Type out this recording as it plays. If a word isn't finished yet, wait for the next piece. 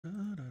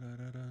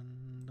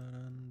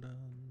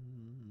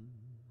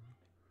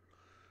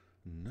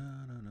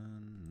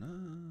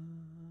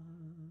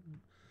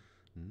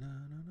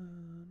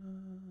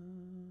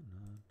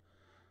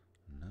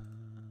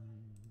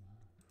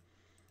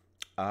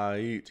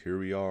Here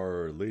we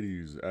are,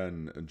 ladies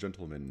and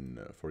gentlemen,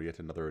 for yet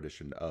another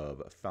edition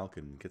of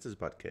Falcon Gets His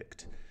Butt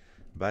Kicked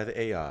by the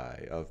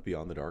AI of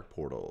Beyond the Dark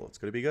Portal. It's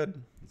going to be good.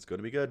 It's going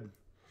to be good.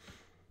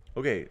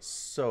 Okay,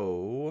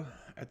 so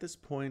at this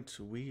point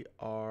we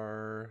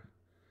are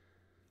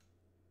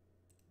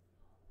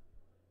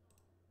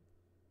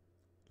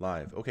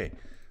live. Okay,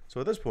 so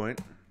at this point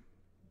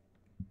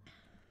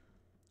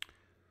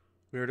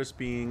we are just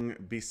being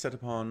beset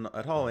upon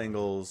at all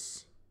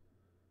angles.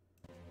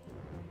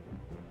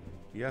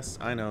 Yes,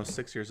 I know.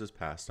 6 years has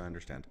passed. I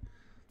understand.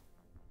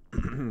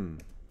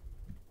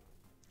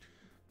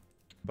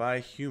 By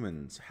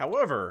humans.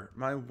 However,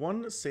 my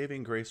one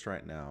saving grace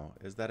right now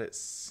is that it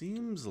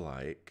seems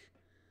like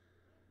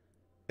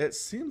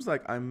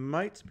I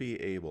might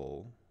be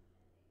able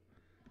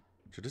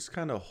to just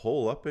kind of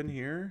hole up in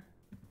here.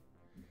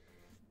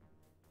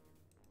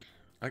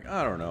 Like,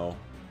 I don't know.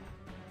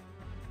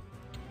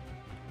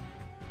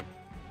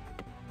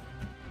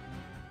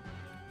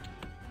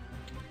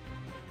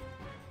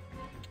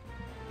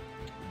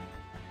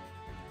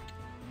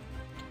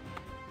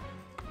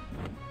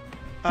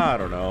 I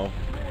don't know.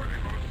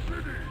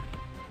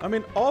 I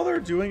mean, all they're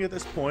doing at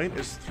this point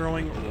is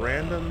throwing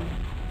random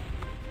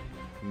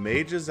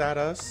mages at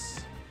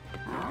us.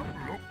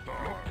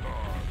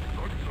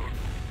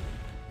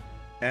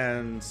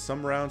 And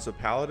some rounds of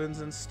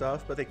paladins and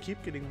stuff, but they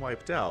keep getting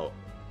wiped out.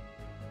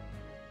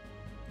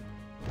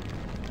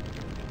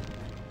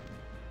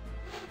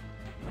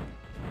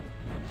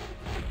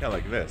 Yeah,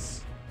 like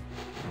this.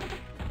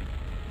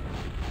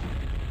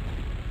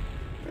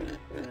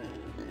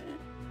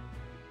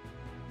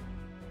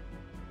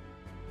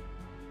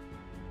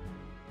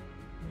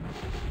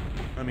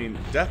 I mean,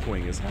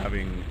 Deathwing is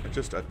having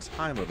just a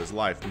time of his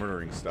life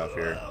murdering stuff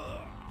here.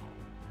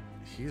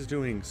 He's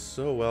doing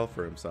so well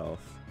for himself.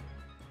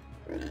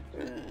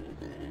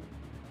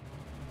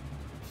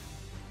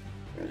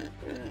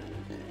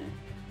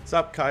 What's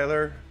up,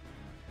 Kyler?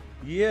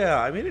 Yeah,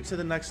 I made it to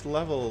the next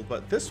level,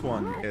 but this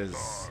one is,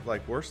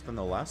 like, worse than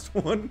the last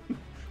one,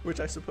 which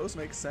I suppose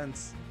makes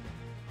sense.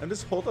 I'm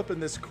just holed up in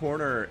this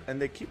corner,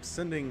 and they keep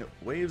sending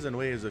waves and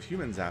waves of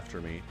humans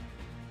after me.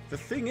 The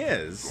thing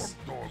is,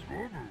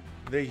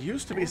 they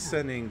used to be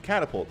sending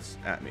catapults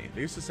at me.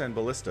 They used to send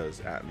ballistas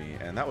at me,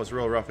 and that was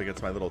real rough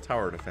against my little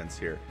tower defense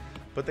here.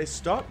 But they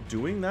stopped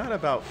doing that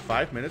about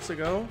 5 minutes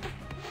ago.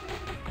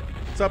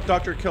 What's up,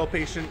 Dr. Kill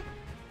Patient?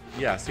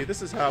 Yeah, see,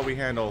 this is how we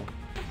handle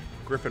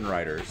Griffin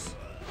Riders.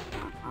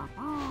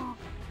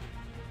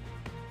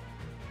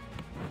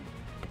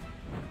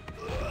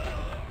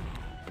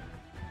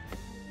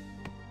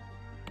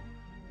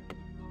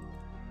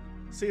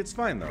 See, it's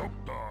fine, though.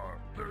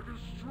 They're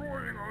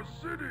destroying our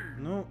city.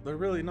 No, they're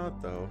really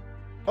not, though.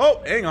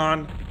 Oh, hang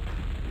on.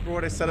 Remember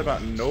what I said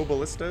about no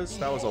ballistas?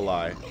 That was a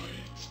lie.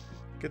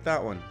 Get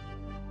that one.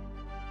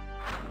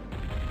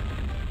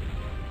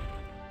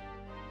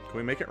 Can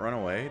we make it run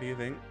away, do you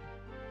think?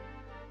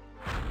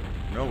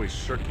 No, we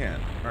sure can.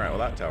 Alright, well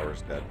that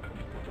tower's dead.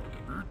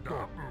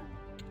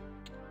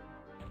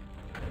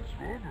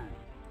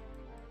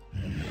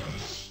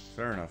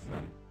 Fair enough,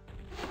 then.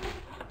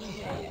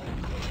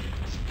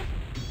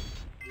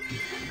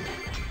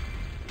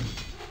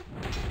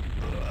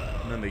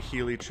 And then they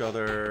heal each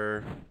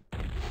other.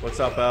 What's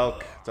up,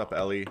 Elk? What's up,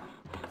 Ellie?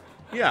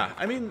 Yeah,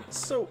 I mean,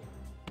 so...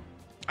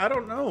 I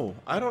don't know.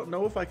 I don't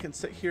know if I can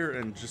sit here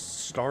and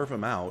just starve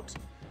them out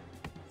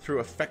through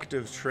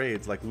effective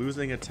trades, like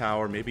losing a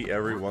tower maybe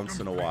every once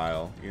in a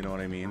while. You know what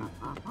I mean?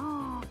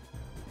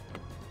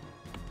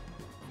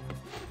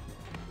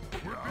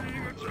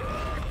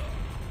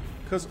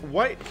 Because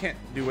white can't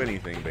do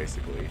anything,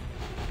 basically.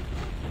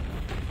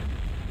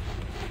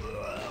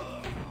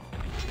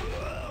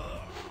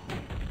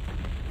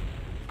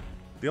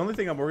 The only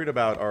thing I'm worried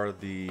about are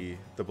the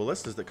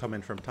ballistas that come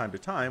in from time to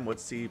time.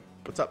 Let's see.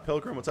 What's up,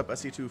 Pilgrim? What's up,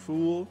 SE2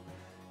 Fool?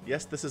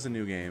 Yes, this is a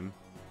new game.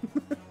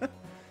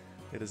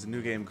 It is a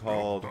new game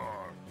called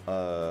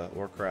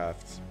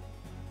WarCraft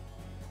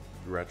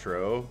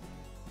Retro.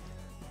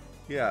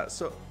 Yeah,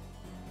 so...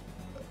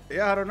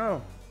 Yeah, I don't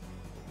know.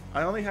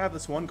 I only have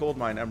this one gold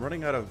mine. I'm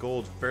running out of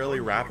gold fairly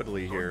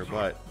rapidly here,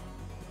 but...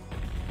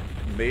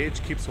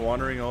 Mage keeps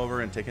wandering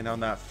over and taking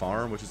down that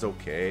farm, which is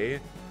okay.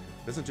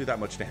 Doesn't do that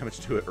much damage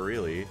to it,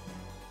 really.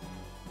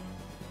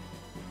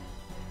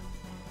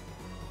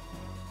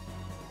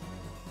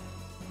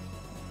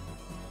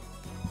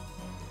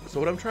 So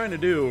what I'm trying to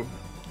do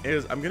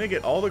is I'm gonna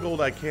get all the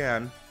gold I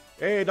can.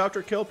 Hey,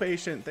 Dr. Kill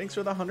Patient, thanks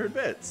for the 100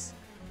 bits.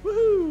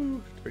 Woohoo!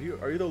 Are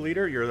you the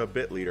leader? You're the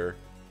bit leader.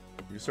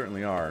 You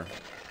certainly are.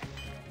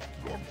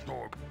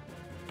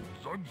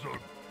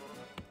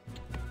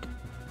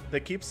 They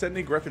keep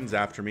sending griffins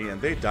after me, and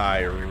they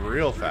die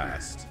real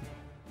fast.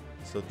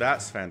 So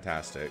that's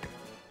fantastic,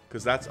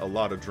 because that's a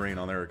lot of drain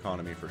on their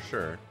economy for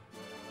sure.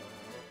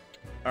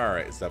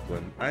 Alright,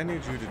 Zeppelin, I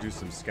need you to do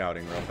some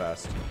scouting real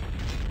fast.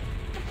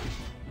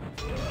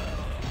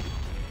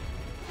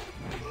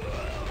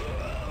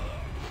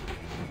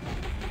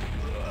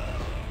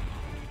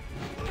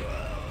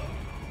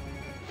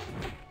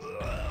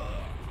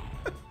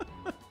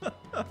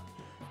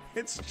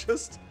 It's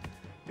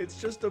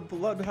just a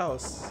blood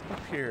house up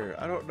here.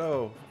 I don't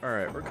know.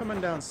 Alright, we're coming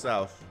down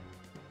south.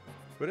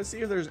 We're gonna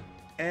see if there's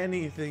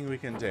anything we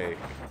can take.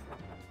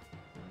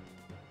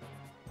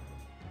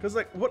 Because,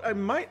 like, what I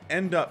might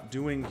end up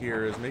doing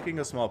here is making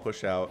a small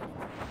push out.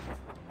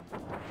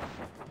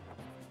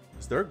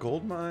 Is there a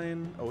gold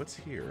mine? Oh, it's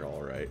here,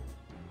 alright.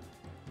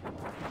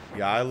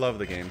 Yeah, I love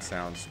the game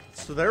sounds.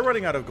 So they're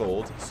running out of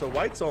gold, so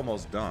white's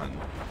almost done.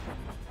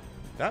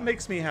 That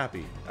makes me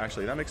happy.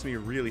 Actually, that makes me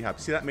really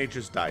happy. See, that mage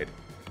just died.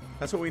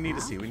 That's what we need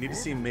to see. We need to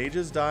see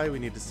mages die, we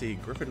need to see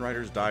Griffin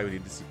Riders die, we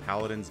need to see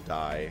paladins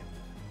die.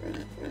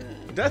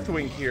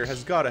 Deathwing here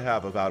has got to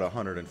have about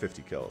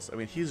 150 kills. I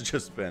mean, he's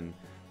just been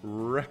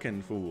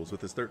wrecking fools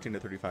with his 13 to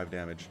 35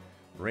 damage,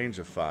 range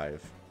of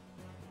 5.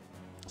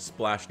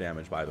 Splash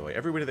damage, by the way.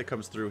 Everybody that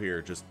comes through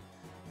here just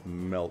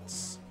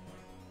melts.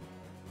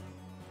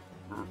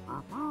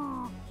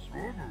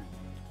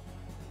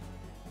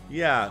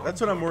 Yeah, that's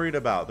what I'm worried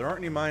about. There aren't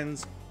any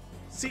mines.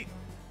 See,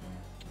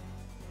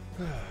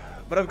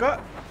 but I've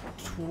got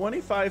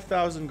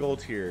 25,000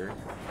 gold here,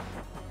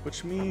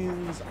 which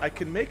means I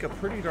can make a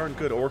pretty darn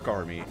good orc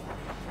army.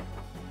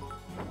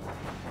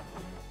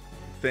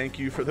 Thank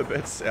you for the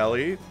bits,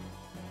 Ellie.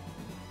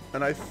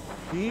 And I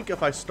think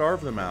if I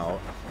starve them out...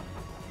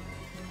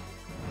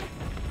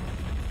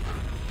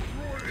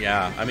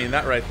 Yeah, I mean,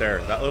 that right there.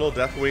 That little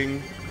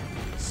Deathwing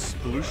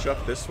sploosh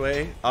up this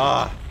way.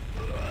 Ah!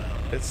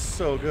 It's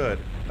so good.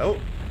 Oh,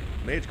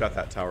 mage got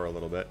that tower a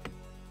little bit.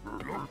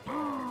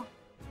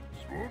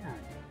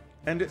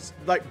 And it's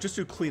like, just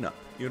to clean up.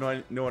 You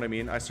know what I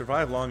mean? I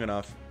survived long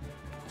enough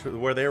to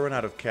where they run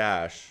out of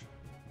cash.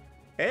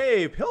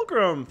 Hey,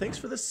 Pilgrim! Thanks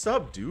for the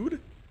sub, dude.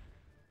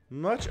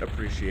 Much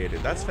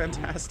appreciated. That's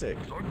fantastic.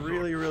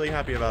 Really, really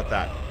happy about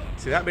that.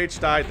 See, that mage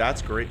died.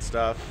 That's great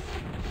stuff.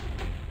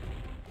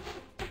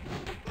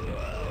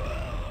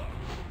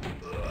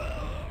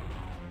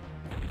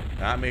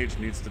 That mage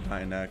needs to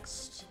die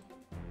next.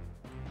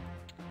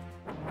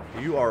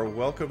 You are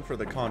welcome for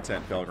the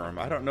content, Pilgrim.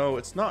 I don't know.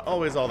 It's not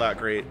always all that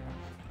great.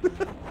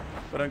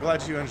 But I'm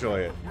glad you enjoy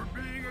it. We're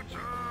being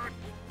attacked.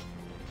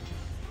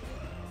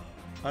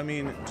 I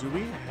mean, do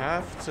we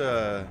have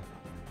to...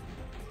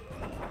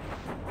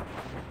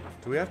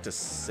 Do we have to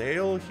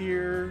sail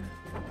here?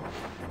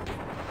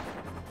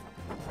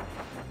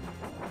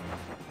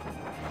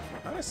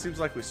 Kinda seems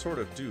like we sort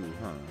of do,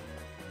 huh?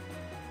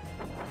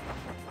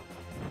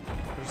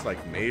 There's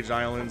like mage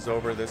islands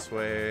over this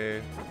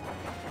way.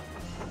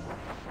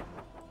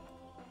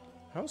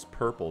 How's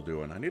Purple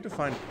doing? I need to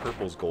find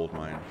Purple's gold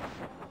mine.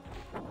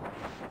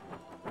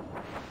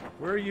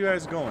 Where are you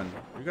guys going?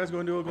 You guys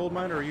going to a gold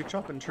mine or are you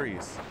chopping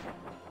trees?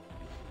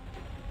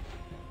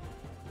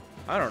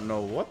 I don't know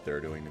what they're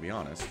doing, to be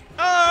honest.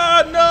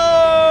 Ah,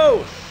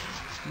 no!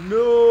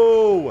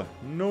 No!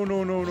 No,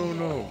 no, no, no,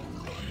 no.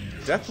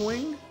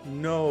 Deathwing?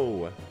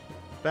 No.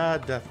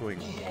 Bad Deathwing.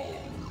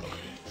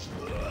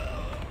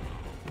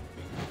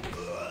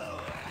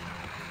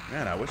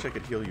 Man, I wish I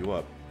could heal you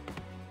up.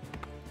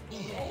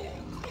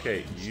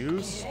 Okay,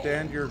 you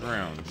stand your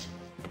ground.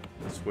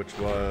 This, which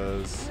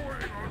was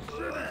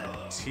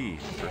T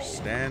for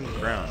stand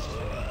ground.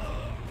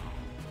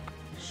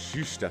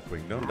 Shoosh,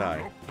 Deathwing, don't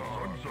die.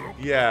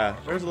 Yeah,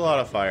 there's a lot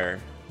of fire.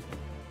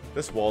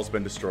 This wall's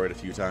been destroyed a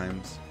few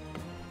times.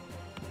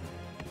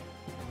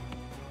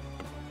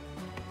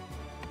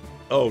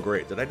 Oh,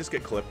 great. Did I just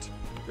get clipped?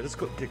 Did I just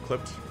get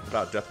clipped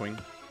about Deathwing?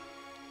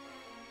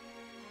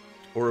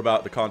 Or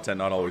about the content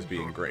not always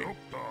being great?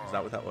 Is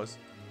that what that was?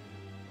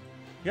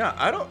 Yeah,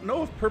 I don't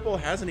know if Purple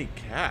has any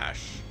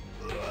cash.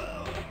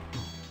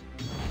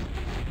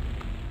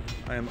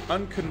 I am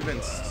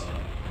unconvinced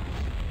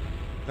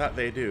that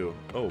they do.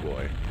 Oh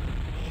boy.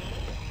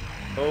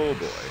 Oh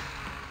boy.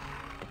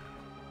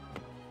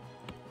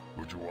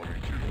 What you want me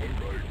to?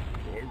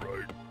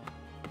 Alright.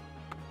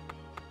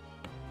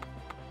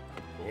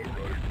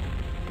 Alright.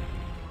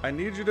 I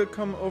need you to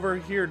come over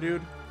here,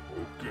 dude.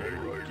 Okay.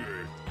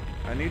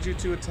 I need you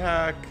to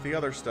attack the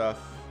other stuff.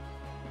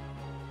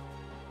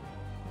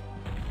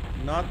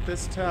 Not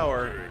this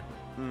tower.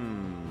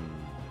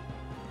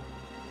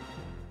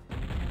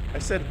 I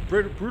said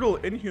brutal,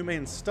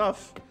 inhumane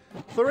stuff.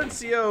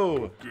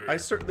 Florencio! I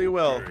certainly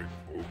will.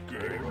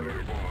 Okay,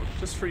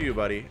 Just for you,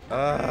 buddy.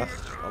 Ugh,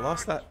 I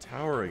lost that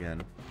tower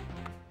again.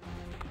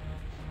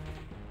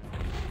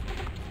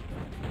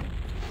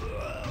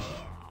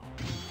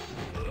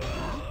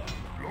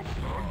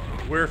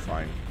 We're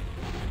fine.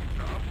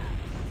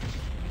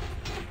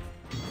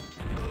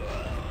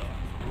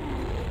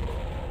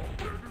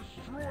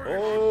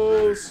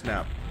 Oh,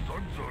 snap.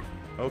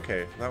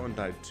 Okay, that one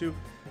died too.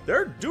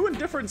 They're doing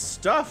different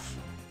stuff.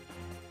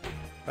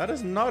 That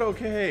is not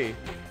okay.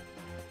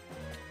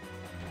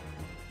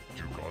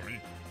 You got me.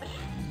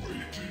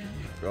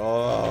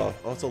 Oh,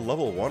 it's a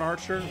level 1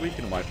 archer? We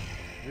can wipe.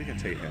 We can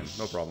take him.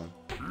 No problem.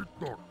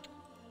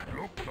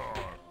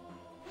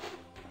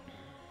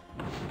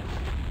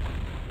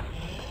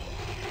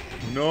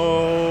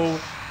 No.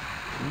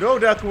 No,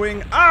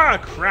 Deathwing. Ah,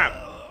 crap.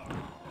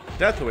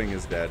 Deathwing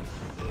is dead.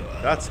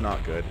 That's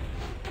not good.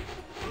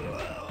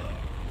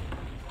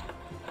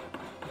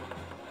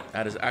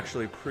 That is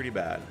actually pretty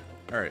bad.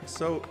 Alright,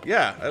 so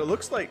yeah, it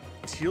looks like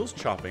teal's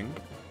chopping.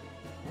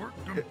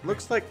 It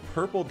looks like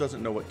purple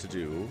doesn't know what to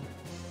do.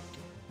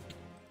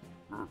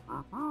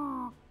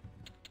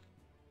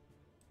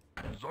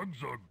 Zug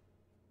zug.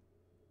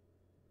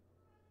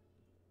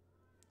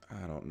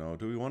 I don't know.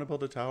 Do we want to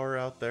build a tower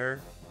out there?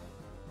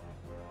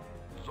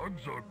 Zug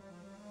zug.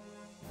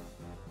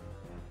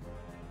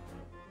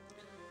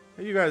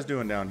 How you guys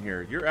doing down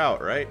here? You're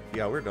out, right?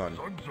 Yeah, we're done.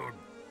 Zug zug.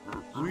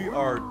 We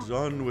are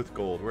done with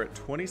gold. We're at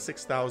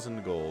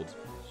 26,000 gold.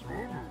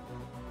 Swobu.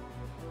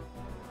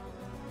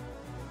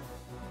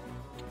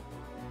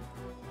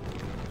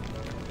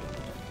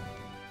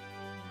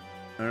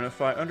 And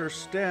if I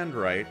understand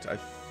right, I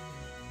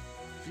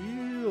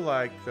feel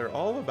like they're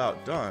all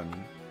about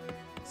done.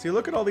 See,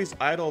 look at all these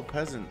idle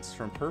peasants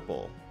from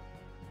purple.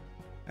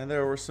 And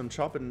there were some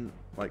chopping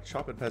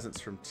peasants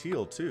from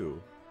teal,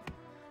 too.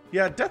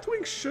 Yeah,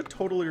 Deathwing should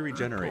totally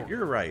regenerate.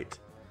 You're right.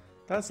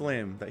 That's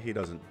lame that he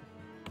doesn't.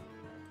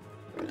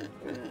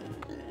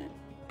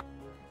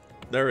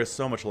 There is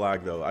so much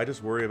lag, though. I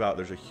just worry about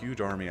there's a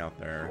huge army out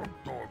there.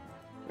 Dog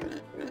dog.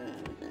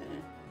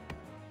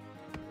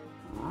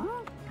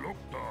 Look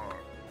dog.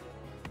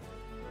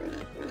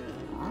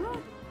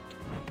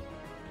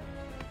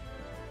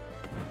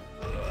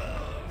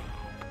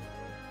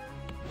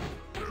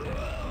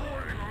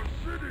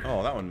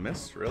 Oh, that one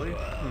missed? Really?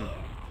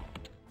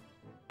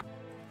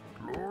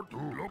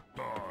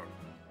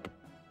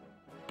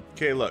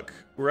 Okay, look.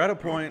 We're at a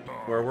point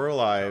where we're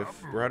alive.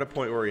 We're at a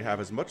point where we have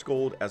as much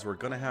gold as we're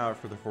going to have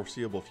for the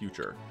foreseeable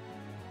future.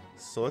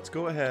 So let's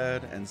go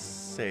ahead and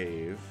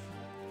save.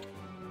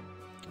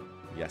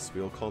 Yes,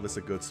 we'll call this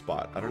a good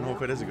spot. I don't know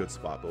if it is a good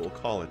spot, but we'll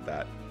call it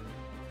that.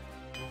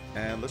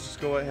 And let's just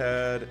go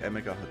ahead and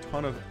make a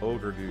ton of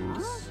ogre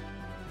dudes.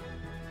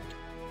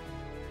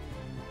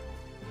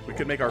 We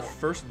could make our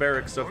first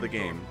barracks of the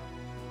game.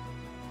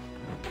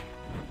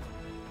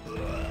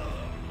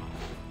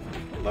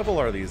 What level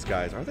are these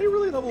guys? Are they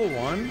really level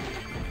 1?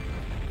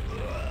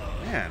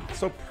 Man,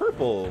 so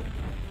purple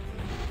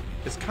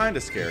is kind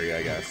of scary,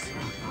 I guess.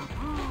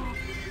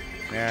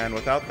 And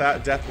without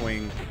that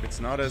Deathwing, it's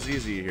not as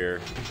easy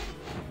here.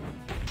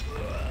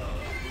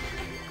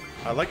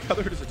 I like how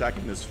they're just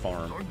attacking this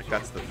farm. Like,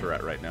 that's the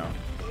threat right now.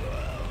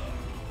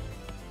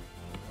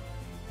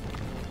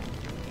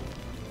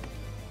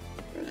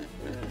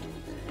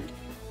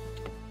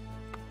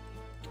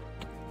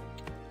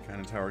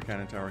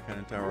 Cannon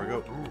tower,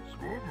 go.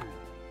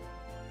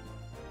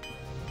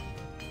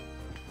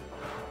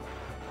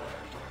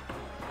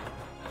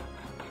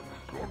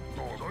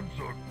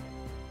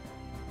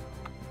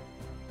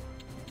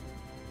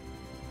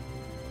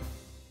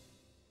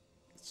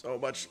 So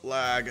much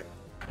lag.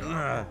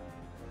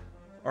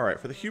 Alright,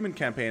 for the human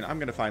campaign, I'm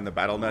going to find the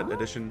BattleNet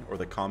edition or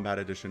the Combat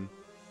edition.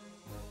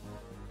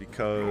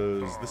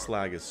 Because this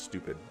lag is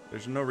stupid.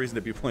 There's no reason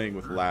to be playing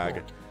with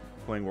lag,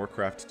 playing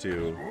WarCraft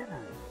 2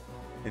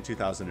 in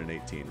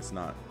 2018. It's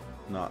not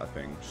a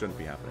thing. Shouldn't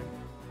be happening.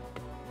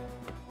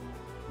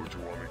 What you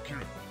want me to?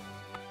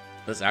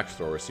 This axe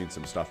thrower's seen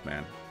some stuff,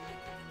 man.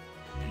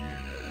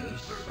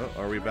 Yes.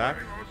 Oh, are we back?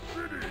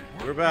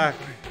 We're back.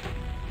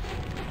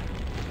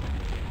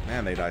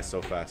 Man, they die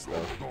so fast,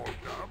 though.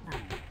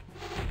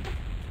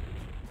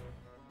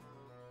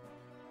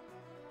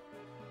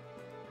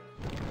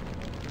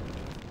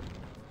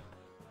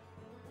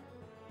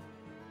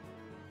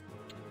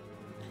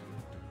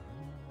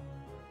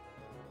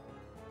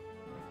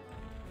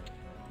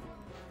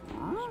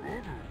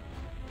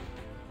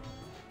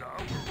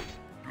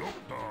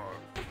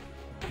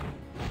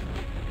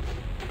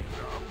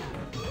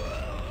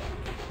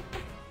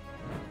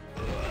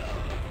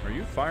 Are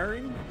you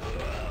firing?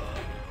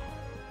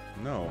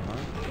 No, huh?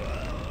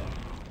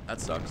 That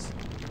sucks.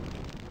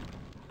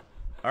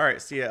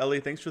 Alright, see ya, Ellie.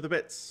 Thanks for the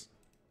bits.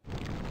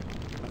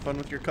 Have fun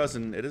with your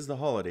cousin. It is the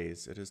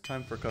holidays. It is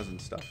time for cousin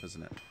stuff,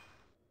 isn't it?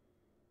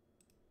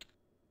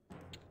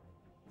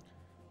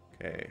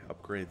 Okay,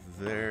 upgrade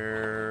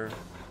there.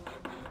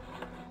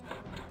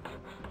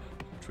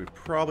 Which we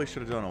probably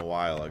should have done a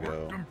while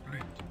ago.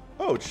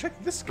 Oh,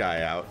 check this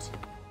guy out.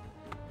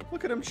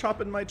 Look at him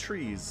chopping my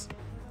trees.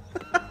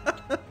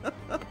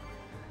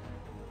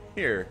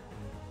 Here.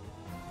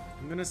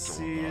 I'm gonna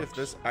see if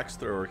this axe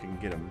thrower can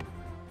get him.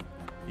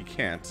 He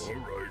can't.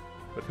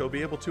 But he'll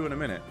be able to in a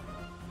minute.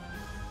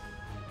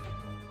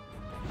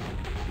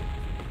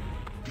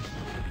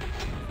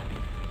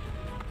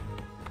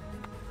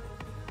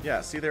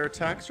 Yeah, see, their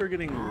attacks are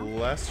getting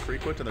less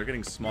frequent and they're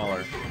getting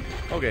smaller.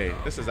 Okay,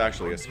 this is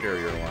actually a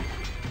scarier one.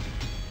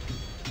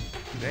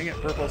 Dang it,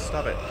 purple,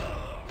 stop it.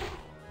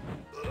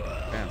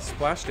 Man,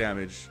 splash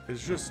damage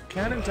is just...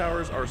 Cannon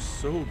towers are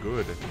so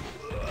good.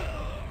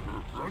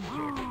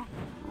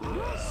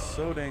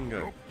 So dang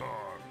good.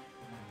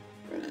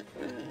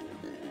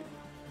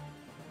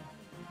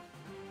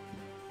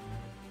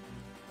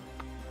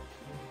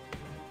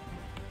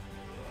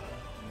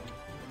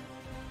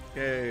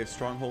 Okay,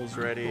 stronghold's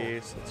ready,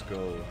 so let's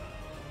go.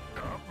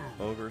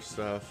 Ogre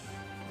stuff.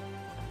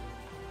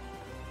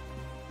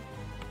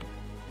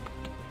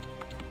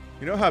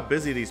 You know how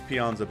busy these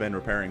peons have been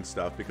repairing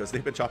stuff because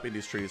they've been chopping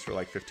these trees for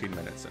like 15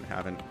 minutes and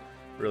haven't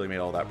really made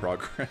all that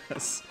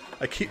progress.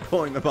 I keep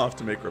pulling them off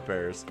to make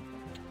repairs.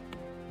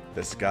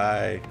 This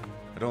guy.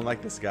 I don't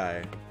like this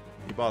guy.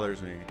 He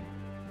bothers me.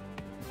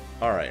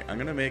 Alright, I'm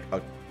going to make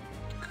a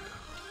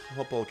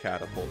couple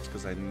catapults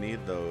because I need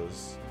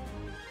those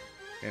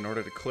in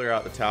order to clear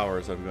out the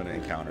towers I'm going to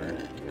encounter.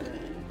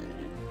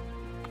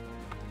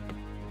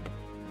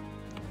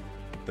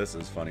 This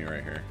is funny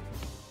right here.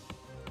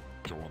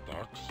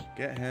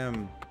 Get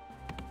him.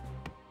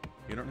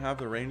 You don't have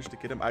the range to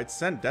get him. I'd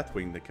send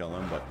Deathwing to kill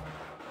him, but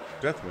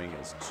Deathwing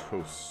is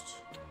toast.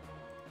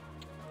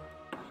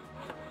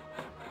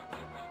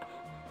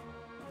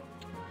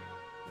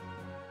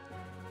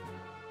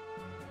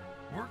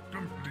 Work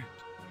complete.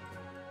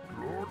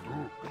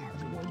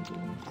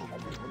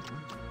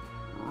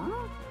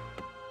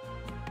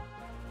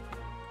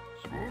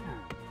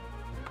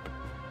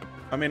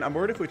 I mean, I'm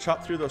worried if we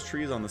chop through those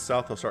trees on the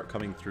south, they'll start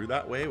coming through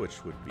that way,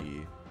 which would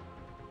be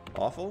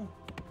awful.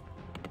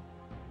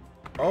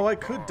 Oh, I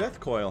could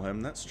death coil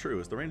him. That's true.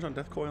 Is the range on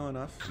death coil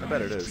enough? I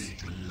bet it is.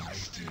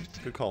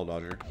 Good call,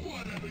 Dodger.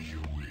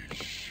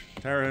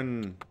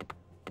 Terran.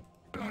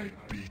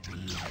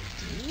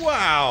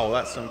 Wow,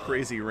 that's some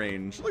crazy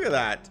range. Look at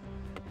that.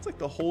 It's like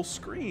the whole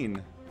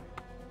screen.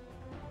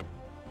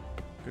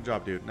 Good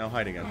job, dude. Now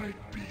hide again.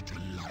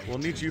 We'll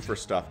need you for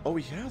stuff. Oh,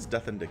 he has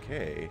Death and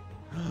Decay.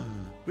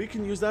 We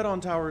can use that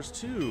on towers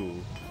too.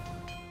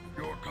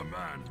 Your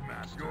command,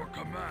 master. Your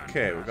command.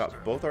 Okay, we've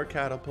got both our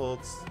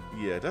catapults.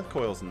 Yeah, Death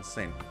Coil's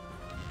insane.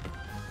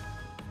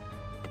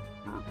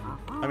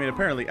 I mean,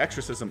 apparently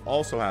Exorcism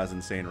also has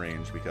insane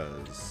range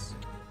because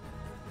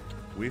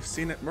we've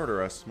seen it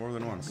murder us more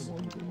than once.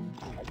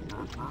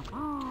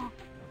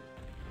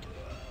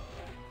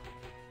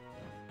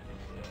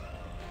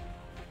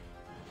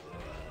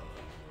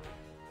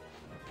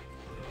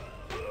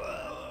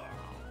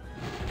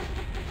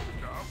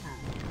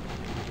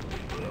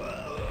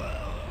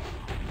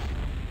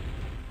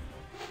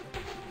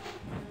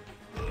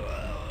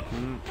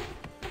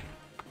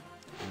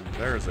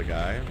 There's a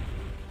guy.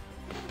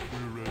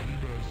 We're ready,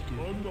 master.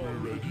 I'm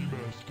not ready,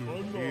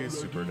 master. He's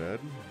super dead.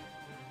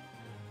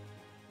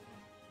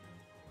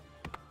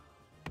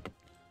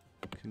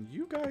 Can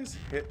you guys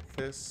hit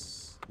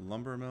this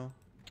lumber mill?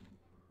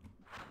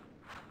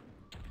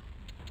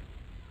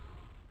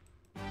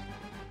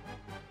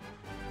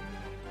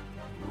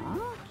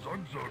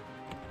 Zugzug.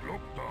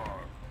 Loktar.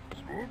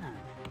 Swobu.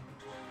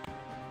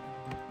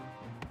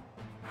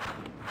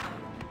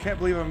 Can't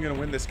believe I'm gonna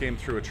win this game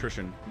through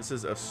attrition. This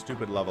is a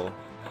stupid level.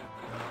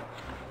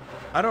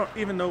 I don't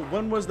even know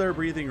when was their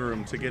breathing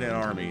room to get an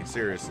army,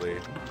 seriously.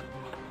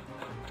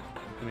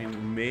 I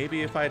mean,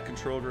 maybe if I had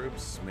control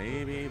groups,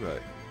 maybe,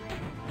 but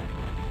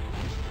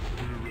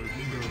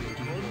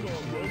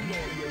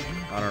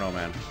I don't know,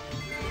 man.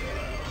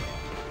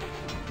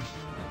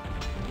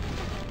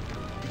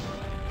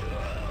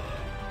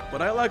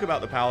 What I like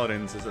about the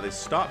Paladins is that they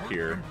stop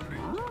here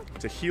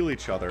to heal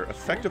each other,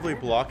 effectively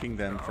blocking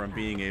them from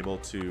being able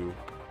to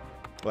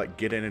like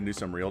get in and do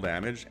some real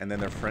damage, and then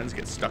their friends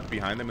get stuck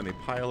behind them and they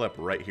pile up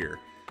right here.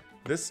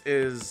 This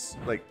is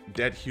like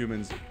dead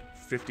humans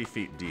 50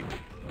 feet deep.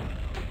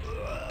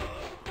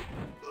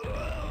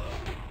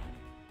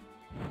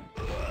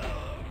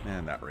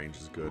 Man, that range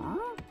is good.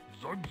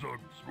 Zugzug.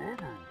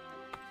 Swobu.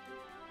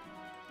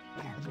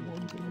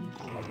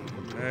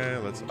 Okay,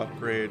 let's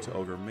upgrade to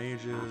Ogre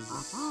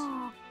Mages.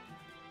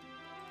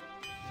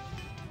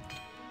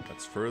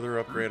 Let's further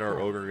upgrade our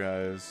Ogre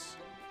guys.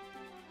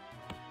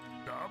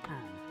 Dabu.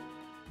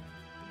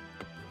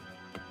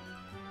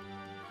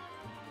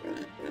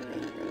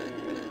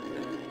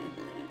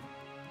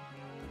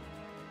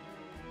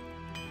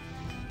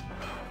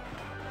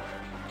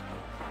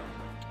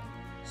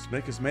 Let's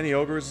make as many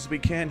Ogres as we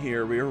can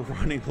here. We are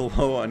running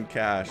low on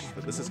cash,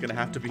 but this is going to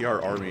have to be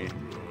our army.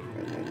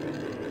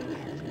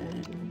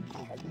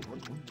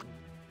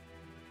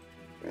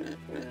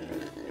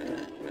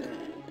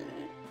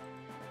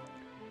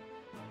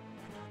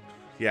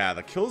 Yeah,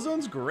 the kill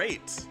zone's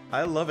great.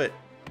 I love it.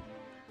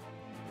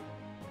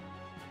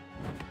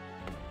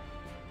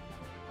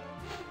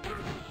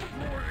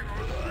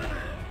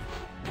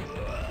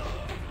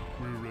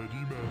 We're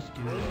ready,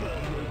 master.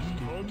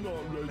 I'm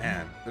not ready.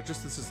 Man, they're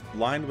just, this is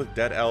lined with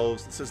dead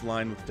elves. This is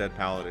lined with dead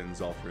paladins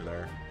all through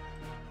there.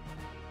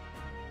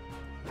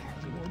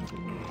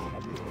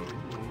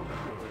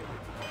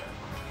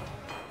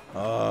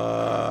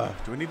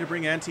 Do we need to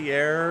bring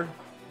anti-air?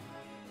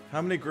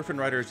 How many Griffin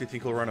Riders do you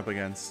think we'll run up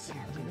against?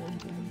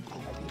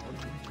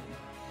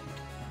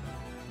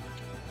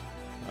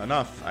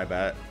 Enough, I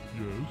bet.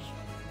 Yes.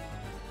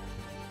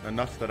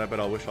 Enough that I bet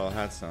I'll wish I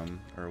had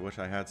some. Or wish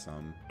I had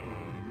some.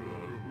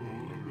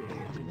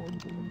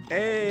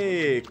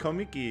 Hey,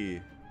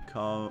 Komiki.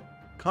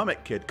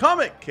 Comic Kid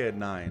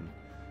 9.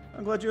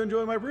 I'm glad you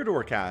enjoy my Brood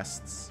War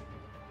casts.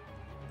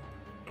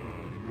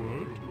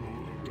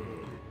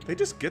 They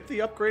just get the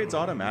upgrades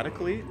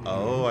automatically?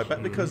 Oh, I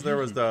bet because there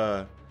was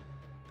that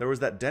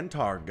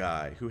Dentar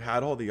guy who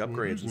had all the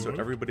upgrades, and so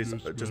everybody's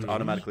just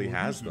automatically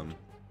has them.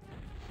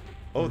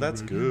 Oh,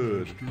 that's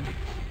good.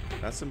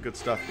 That's some good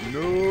stuff.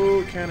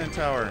 No cannon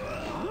tower.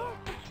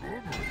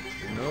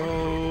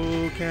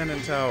 No cannon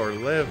tower.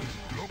 Live.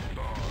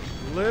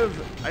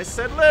 Live. I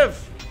said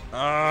live.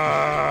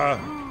 Ah.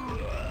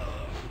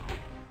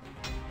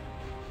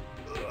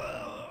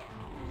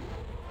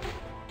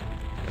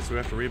 Guess we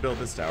have to rebuild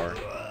this tower.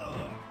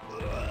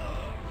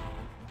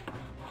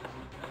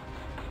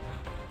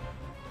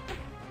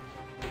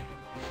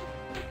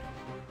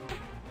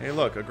 Hey,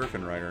 look, a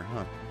Griffin Rider,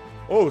 huh?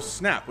 Oh,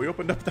 snap! We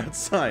opened up that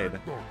side.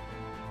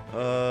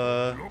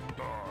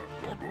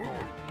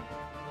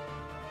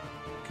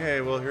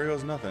 Okay, well, here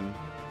goes nothing.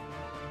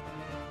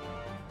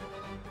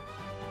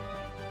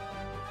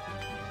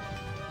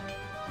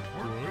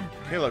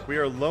 Hey, look, we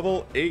are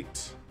level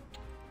 8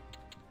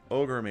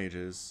 Ogre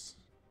Mages.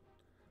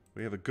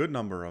 We have a good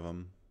number of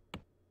them.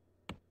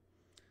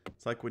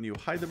 It's like when you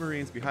hide the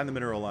Marines behind the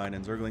mineral line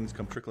and Zerglings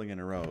come trickling in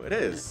a row. It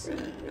is.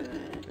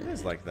 It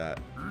is like that.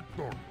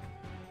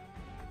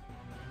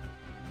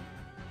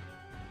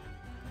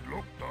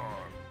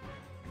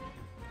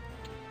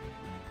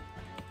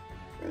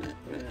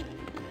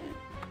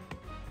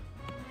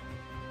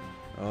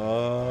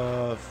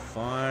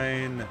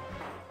 Fine.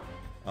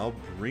 I'll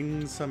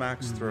bring some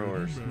axe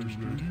throwers.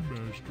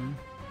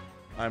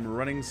 I'm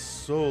running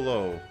so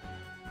low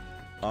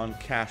on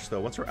cash,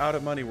 though. Once we're out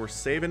of money, we're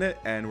saving it,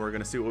 and we're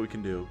going to see what we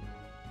can do.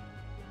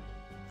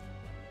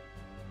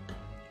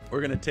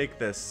 We're going to take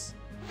this.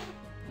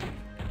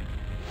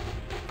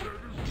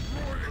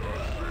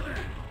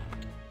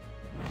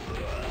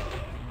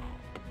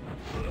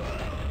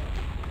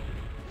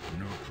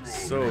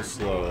 So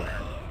slow.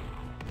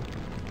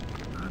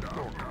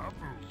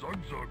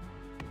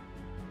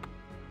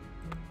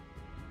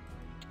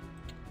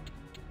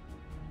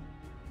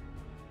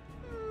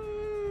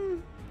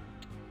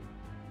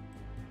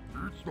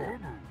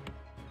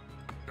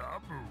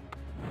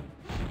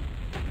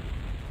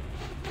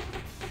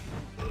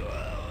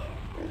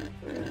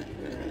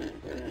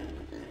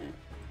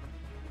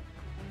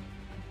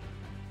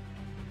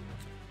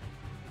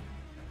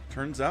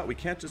 Turns out we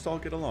can't just all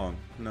get along.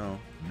 No.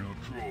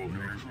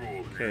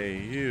 Okay,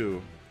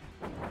 you.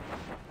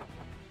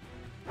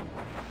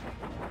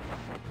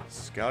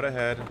 Scout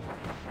ahead.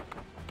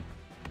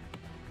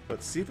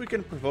 Let's see if we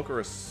can provoke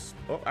a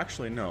oh,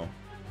 actually, no.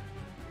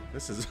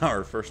 This is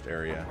our first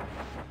area.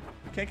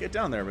 We can't get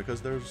down there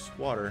because there's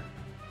water.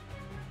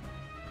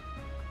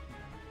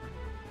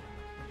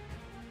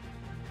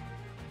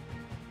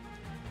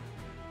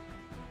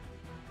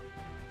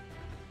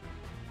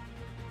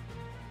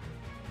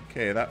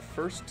 Okay, that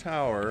first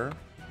tower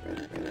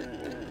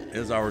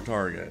is our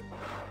target.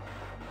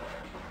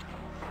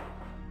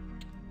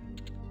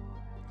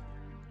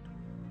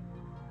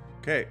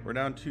 Okay, we're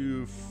down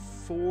to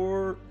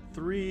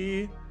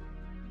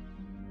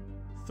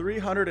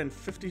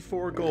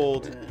 354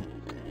 gold.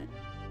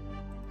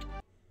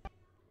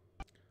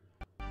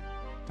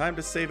 Time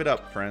to save it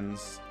up,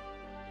 friends.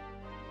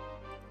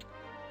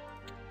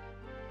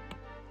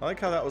 I like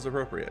how that was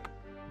appropriate.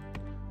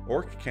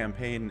 Orc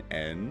campaign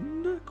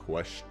end?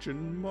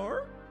 Question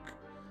mark?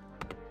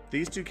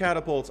 These two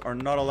catapults are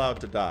not allowed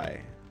to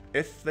die.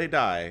 If they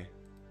die,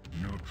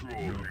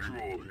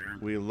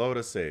 we load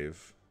a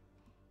save.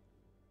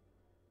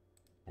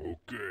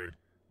 Okay.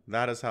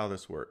 That is how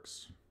this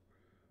works.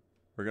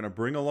 We're gonna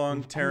bring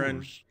along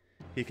Terran.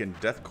 He can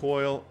death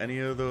coil any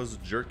of those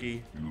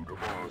jerky.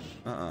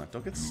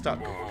 Don't get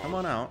stuck. Come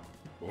on out.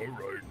 All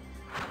right.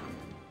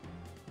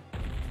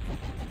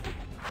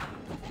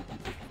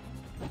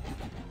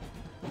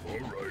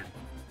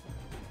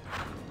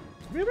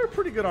 We have a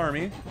pretty good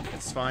army.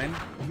 It's fine.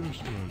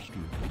 Yes, Master.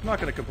 I'm not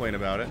gonna complain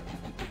about it.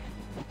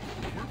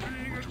 We're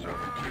being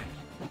attacked.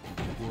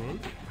 What?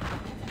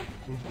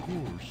 Of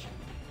course.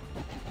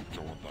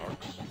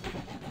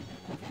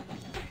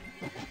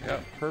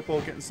 Yep,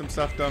 purple getting some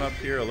stuff done up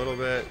here a little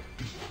bit.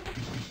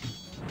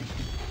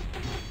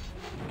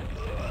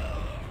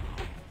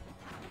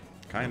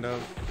 Kind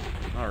of.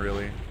 Not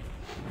really.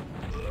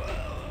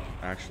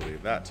 Actually,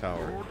 that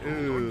tower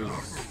is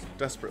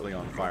desperately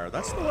on fire.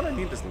 That's the one I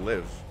need to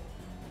live.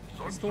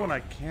 That's the one I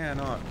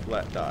cannot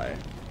let die.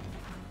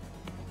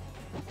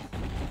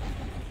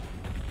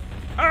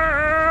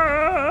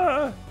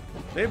 Ah!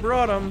 They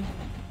brought him.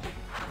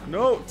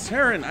 No,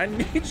 Terran, I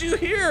need you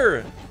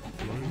here.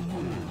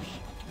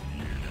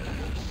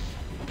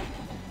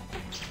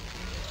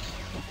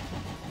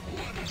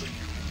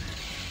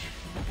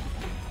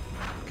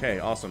 Okay,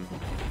 awesome.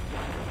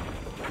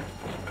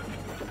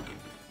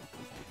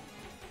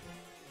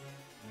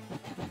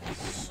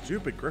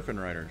 Stupid Griffin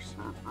Riders.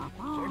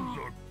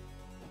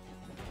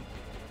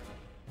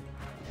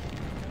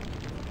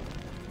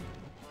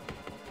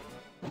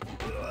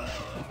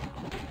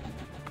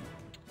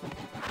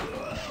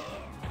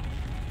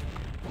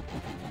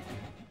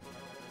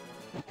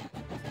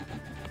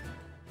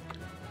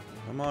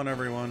 Come on,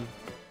 everyone.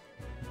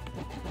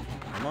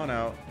 Come on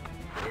out.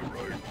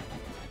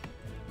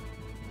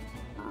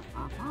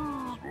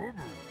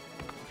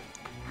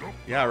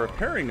 Yeah,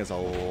 repairing is a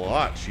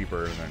lot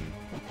cheaper than...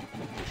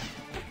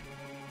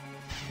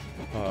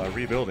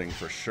 rebuilding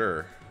for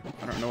sure.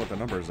 I don't know what the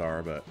numbers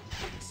are, but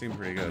they seem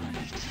pretty good.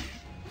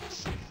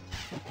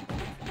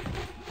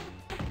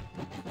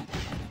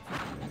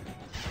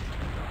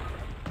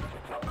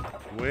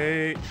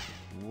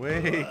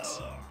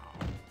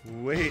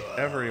 Wait,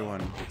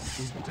 everyone.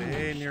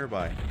 Stay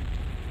nearby.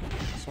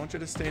 Just want you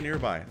to stay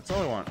nearby. That's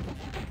all I want.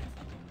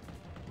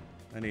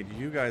 I need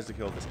you guys to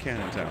kill this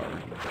cannon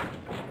tower.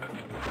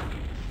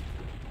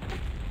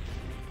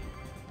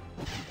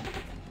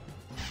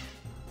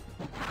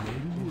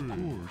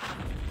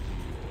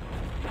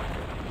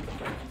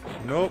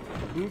 Nope.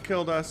 Who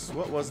killed us?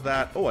 What was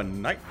that? Oh, a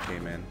knight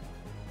came in.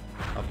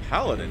 A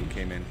paladin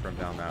came in from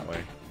down that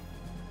way.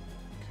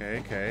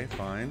 Okay,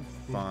 fine.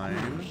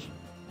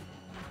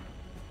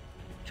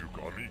 You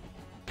got me.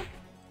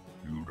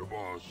 You the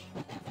boss.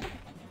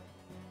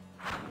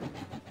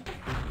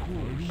 Of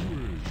course.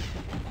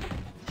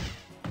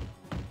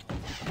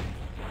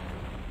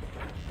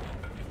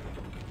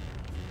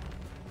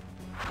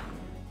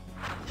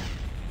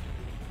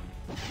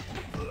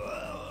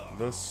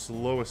 The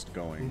slowest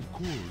going. Of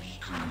course.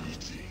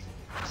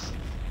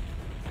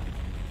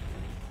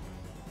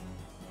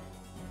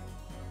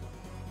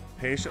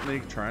 Patiently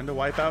trying to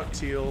wipe out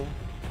Teal.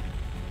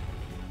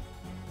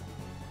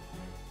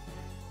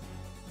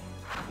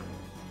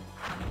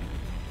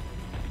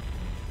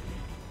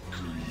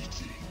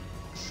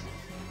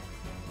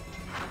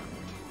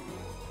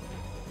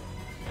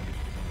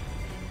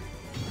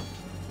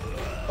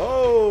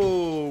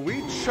 Oh,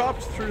 we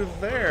chopped through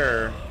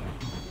there.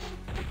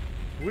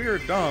 We are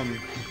dumb.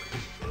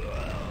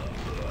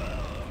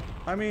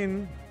 I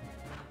mean,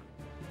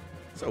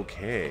 it's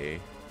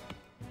okay.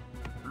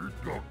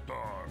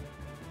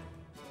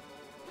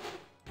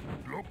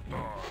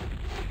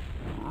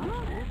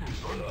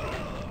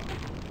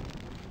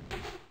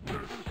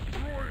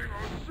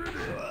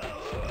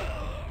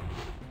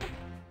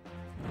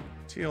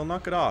 Teal,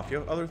 knock it off. You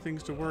have other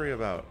things to worry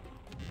about.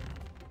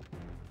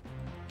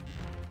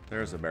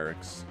 There's a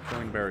barracks.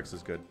 Killing barracks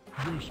is good.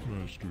 Yes,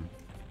 master.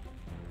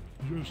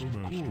 Yes, master.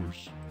 Of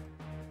course.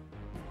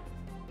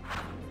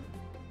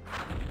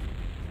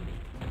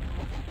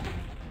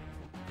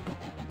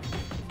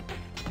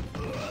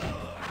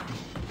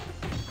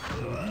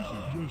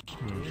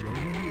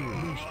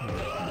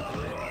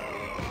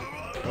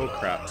 Oh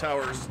crap,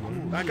 towers.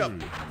 Back up.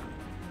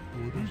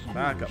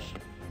 Back up.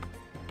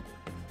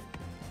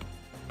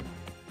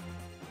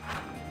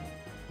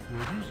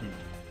 What is it?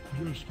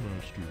 Yes,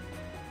 master.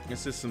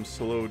 This is some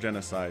slow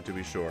genocide, to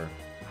be sure.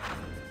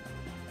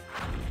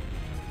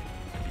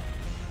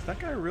 Is that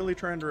guy really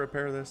trying to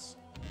repair this?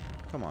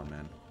 Come on,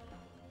 man.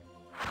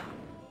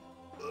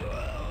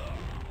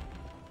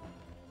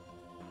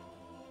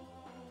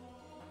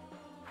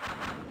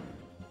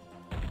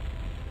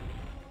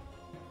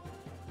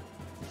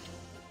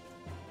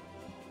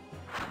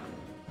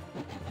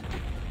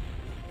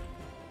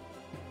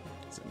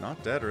 Is it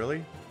not dead,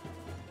 really?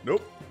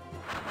 Nope.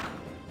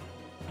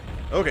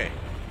 Okay.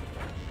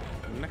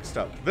 Next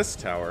up, this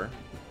tower.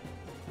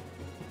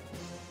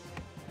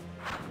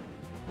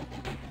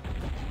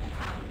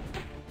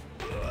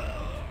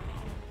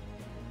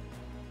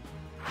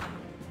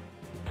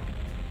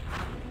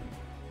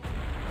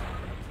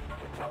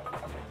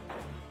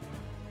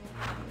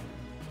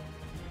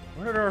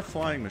 Where did our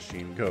flying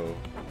machine go?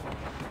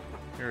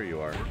 Here you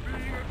are.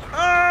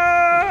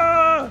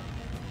 Ah!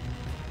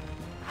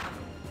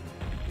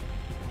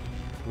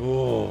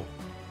 Oh.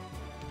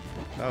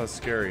 That was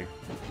scary.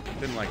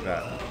 Didn't like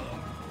that.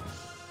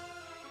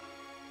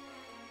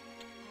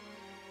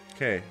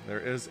 Okay, there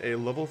is a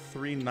level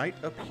 3 knight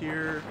up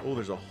here. Oh,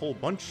 there's a whole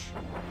bunch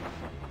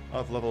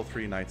of level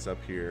 3 knights up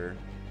here.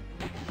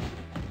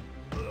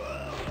 Right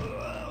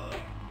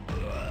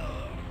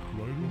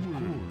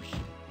away.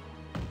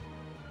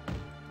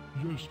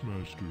 Yes,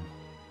 master.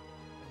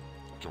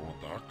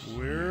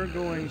 We're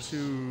going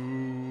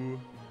to...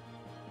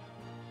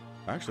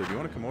 Actually, do you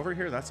want to come over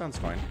here? That sounds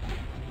fine.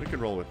 We can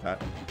roll with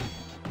that.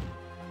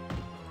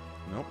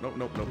 Nope.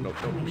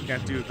 We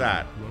can't do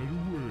that. Right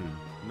away.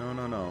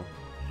 No.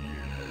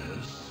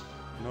 Yes.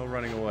 No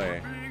running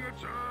away.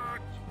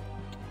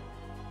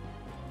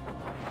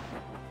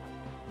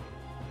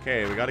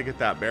 Okay, we gotta get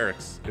that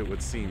barracks, it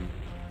would seem.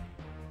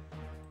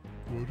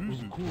 What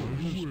is it?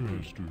 Yes,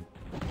 master.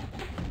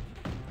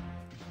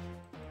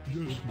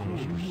 Yes,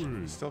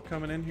 master. Still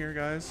coming in here,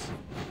 guys?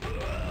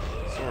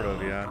 Sort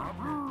of, yeah.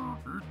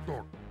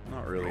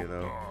 Not really,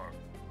 though.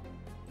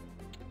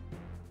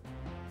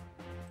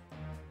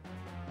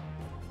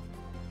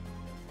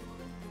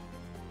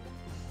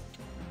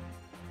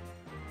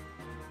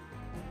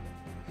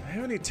 Do they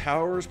have any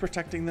towers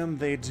protecting them?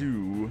 They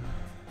do.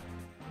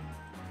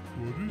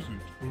 What is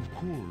it? Of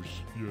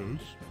course,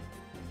 yes.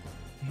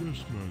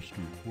 Yes,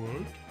 master.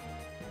 What?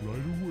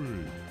 Right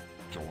away.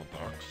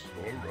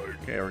 Alright.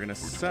 Okay, we're gonna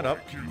set up.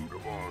 What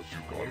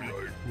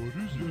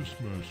is yes,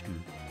 master?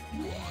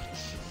 What?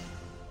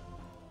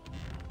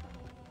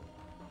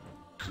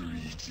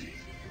 Greeting.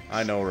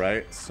 I know,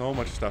 right? So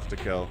much stuff to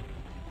kill.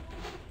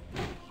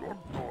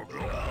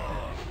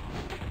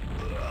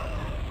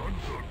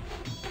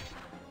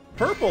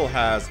 Purple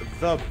has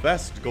the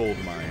best gold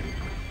mine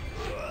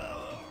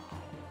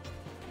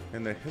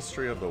in the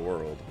history of the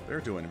world. They're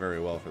doing very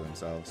well for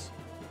themselves.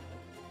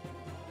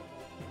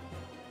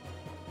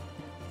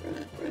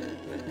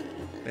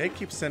 They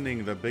keep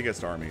sending the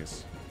biggest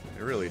armies.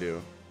 They really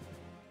do.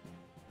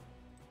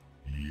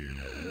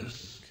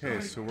 Yes.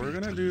 Okay, so we're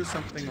gonna do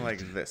something like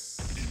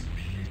this.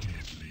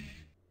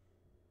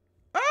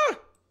 Ah!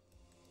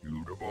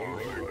 You the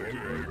boss.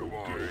 You the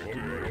boss.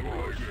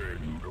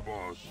 You the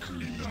boss.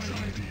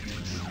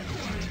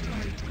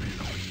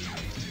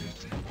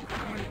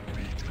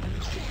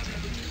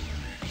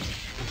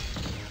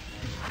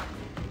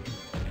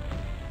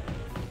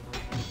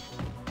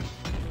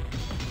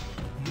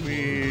 We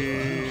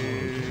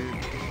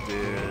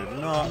did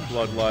not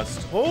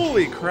bloodlust.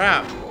 Holy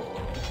crap!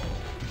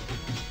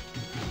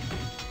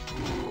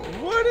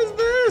 What is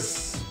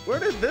this? Where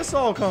did this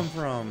all come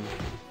from?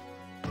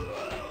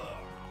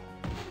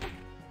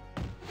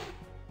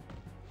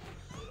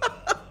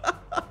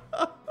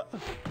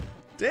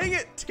 Dang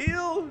it,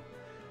 Teal!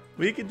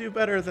 We can do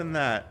better than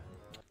that.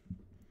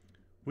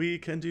 We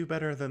can do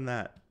better than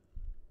that.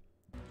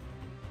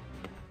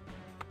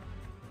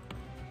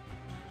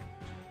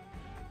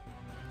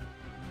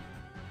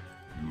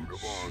 You the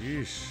boss.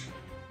 Sheesh.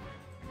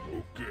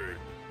 Okay.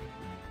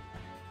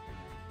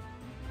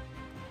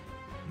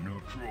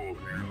 Neutral.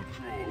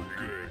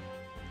 Okay.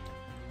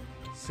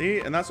 See,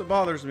 and that's what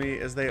bothers me,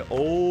 is they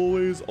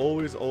always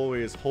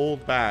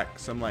hold back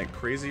some like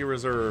crazy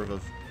reserve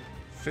of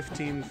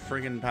 15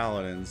 friggin'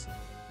 paladins.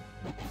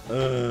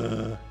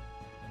 Ugh.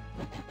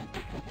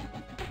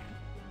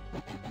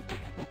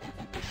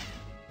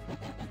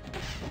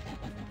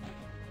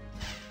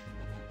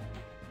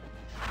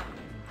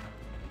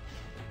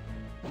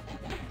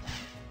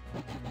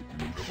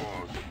 You the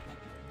boss.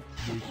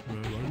 Yes,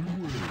 man.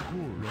 Right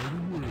away. Right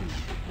away.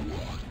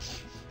 Watch.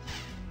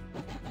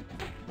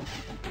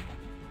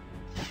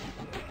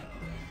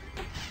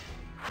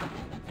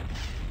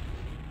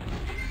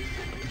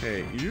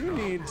 Okay, you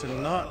need to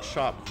not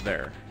chop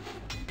there.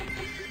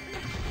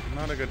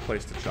 Not a good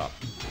place to chop.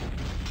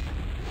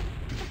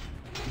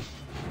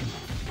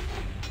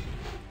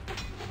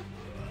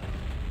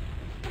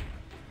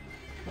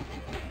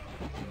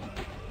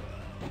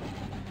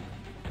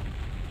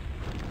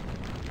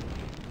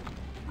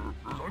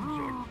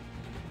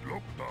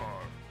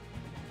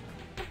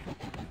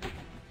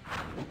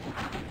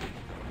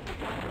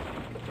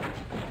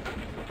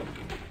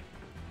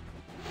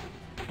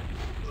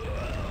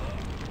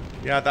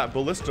 Yeah, that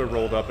ballista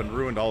rolled up and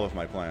ruined all of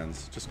my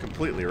plans. Just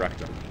completely wrecked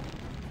them.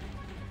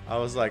 I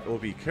was like, oh,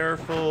 be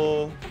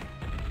careful.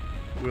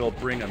 We'll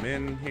bring them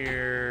in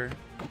here.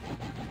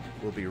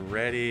 We'll be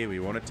ready. We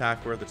won't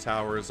attack where the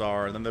towers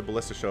are. And then the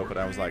ballista showed up and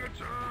I was like,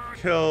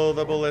 kill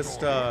the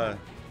ballista.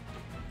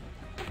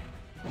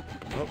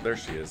 Oh, there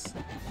she is.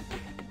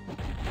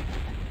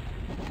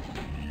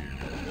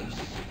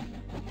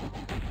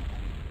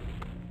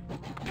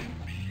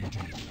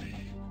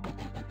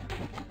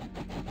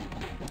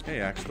 Hey,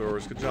 axe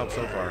throwers, good job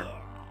so far.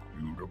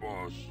 You the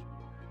boss.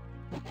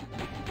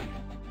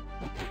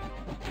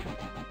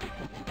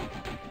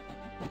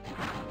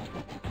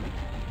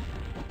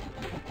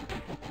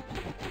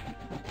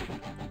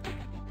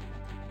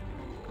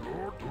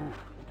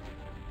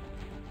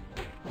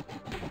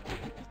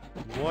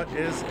 What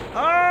is...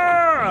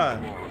 Ah!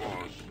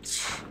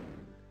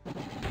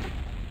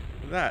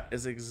 That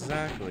is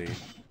exactly...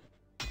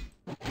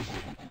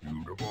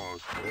 You the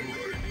boss. All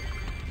right.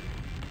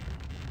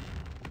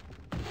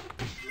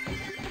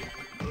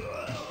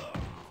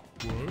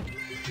 What?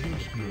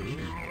 Yes,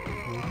 master.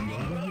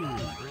 Right away,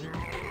 master.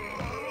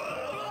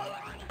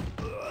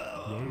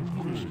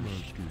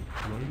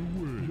 Right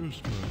away. Yes,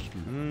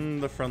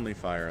 master. the friendly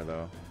fire,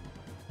 though.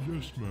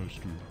 Yes,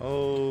 master.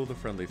 Oh, the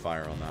friendly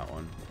fire on that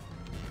one.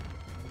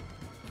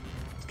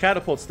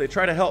 Catapults, they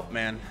try to help,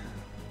 man.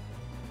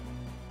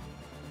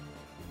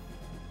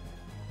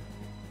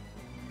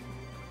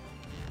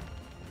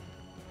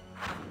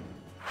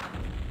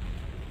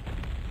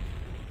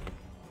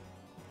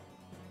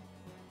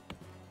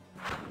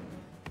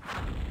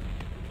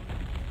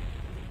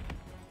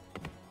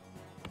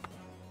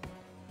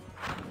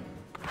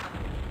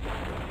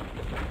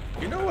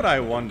 You know what I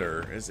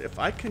wonder is if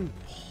I can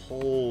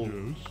pull...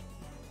 Yes.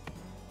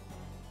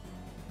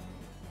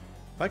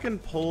 If I can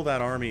pull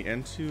that army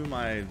into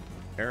my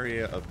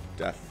area of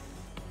death.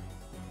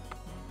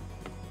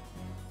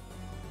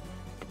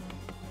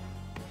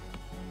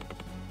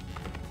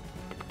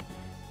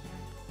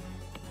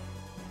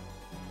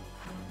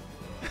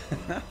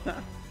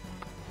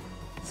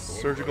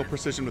 Surgical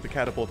precision with the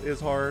catapult is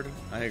hard.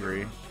 I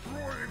agree.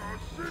 Destroying our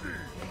city.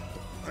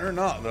 They're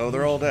not, though.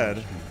 They're all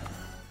dead.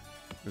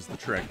 Is the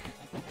trick.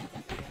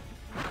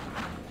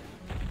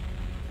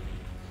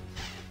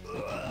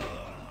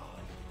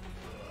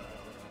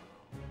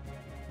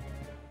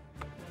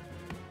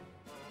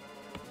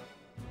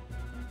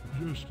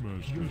 Yes,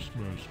 master. Yes,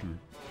 master.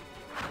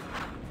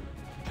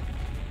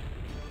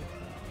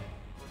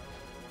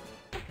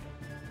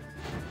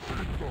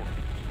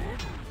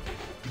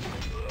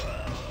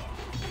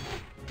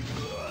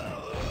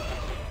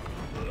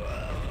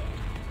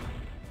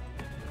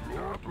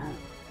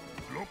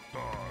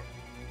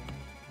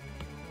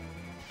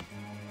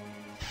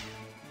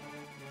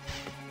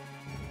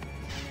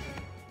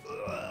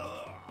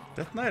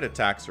 Death Knight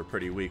attacks are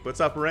pretty weak. What's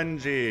up,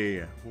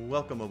 Renji?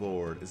 Welcome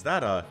aboard. Is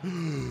that a...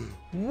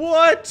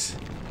 What?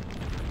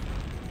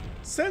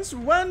 Since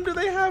when do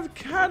they have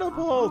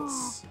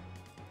catapults?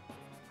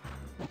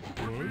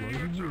 Right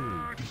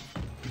away.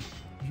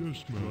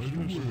 Yes,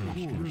 Master.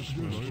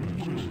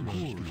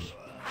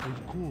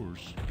 Of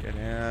course. Get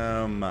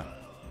him.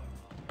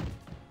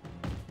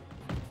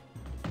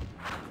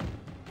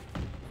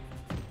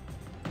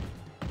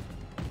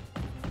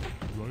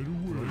 Right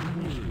away,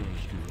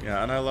 Master.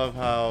 Yeah, and I love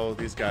how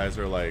these guys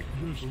are like,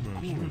 Yes,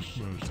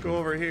 Master. let's go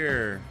over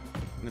here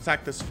and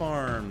attack this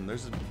farm.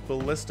 There's a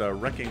ballista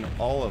wrecking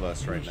all of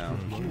us right now.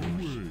 Right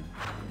away.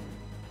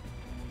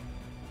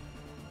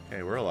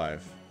 Okay, we're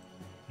alive.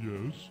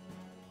 Yes.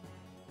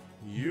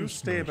 You Yes,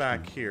 stay Master.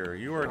 back here.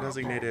 You are a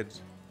designated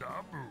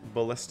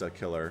ballista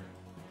killer.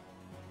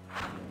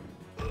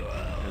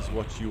 Is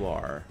what you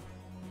are.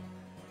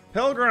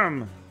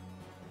 Pilgrim!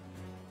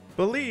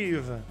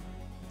 Believe!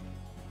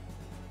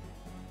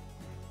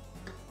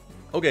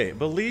 Okay,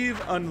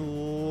 believe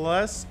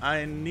unless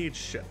I need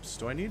ships.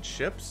 Do I need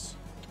ships?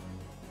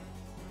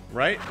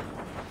 Right?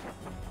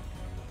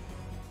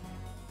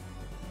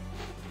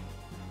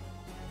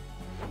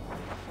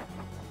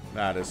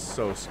 That is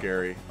so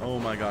scary. Oh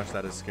my gosh,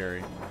 that is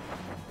scary.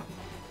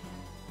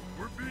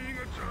 We're being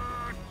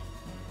attacked!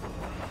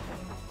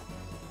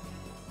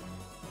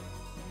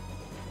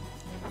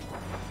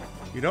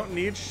 You don't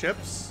need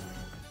ships?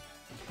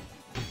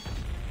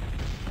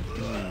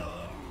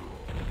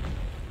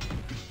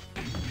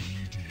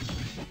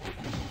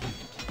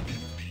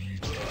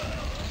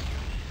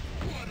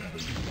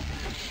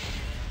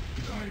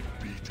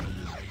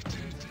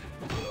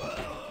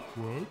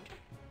 What?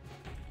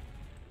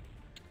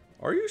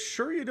 Are you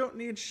sure you don't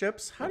need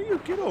ships? How do you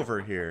get over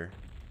here?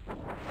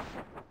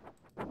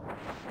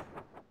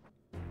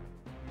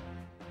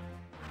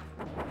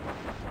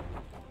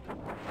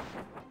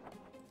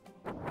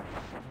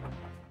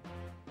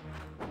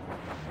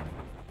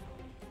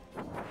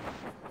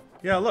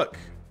 Yeah, look.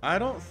 I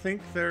don't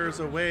think there's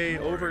a way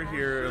over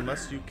here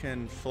unless you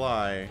can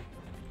fly.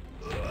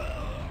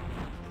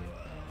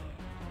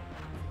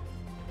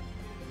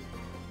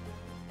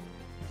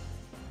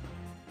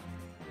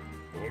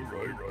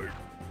 Right.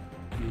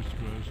 Yes,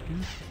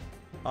 Master.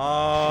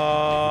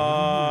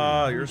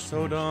 Ah, you're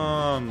so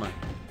dumb. Right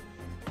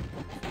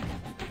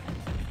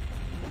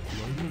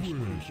away,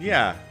 Master.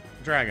 Yeah,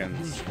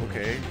 dragons.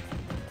 Okay.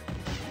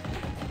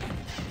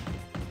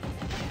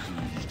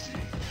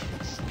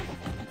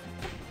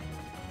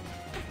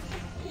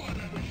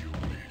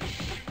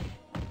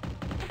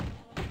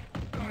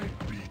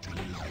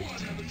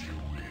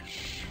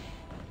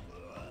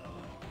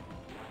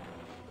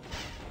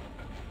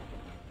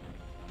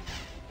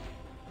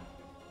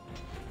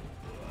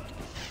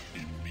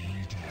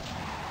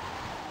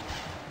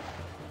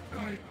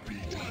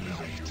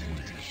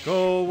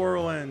 Go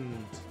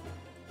whirlwind.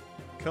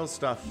 Kill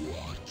stuff.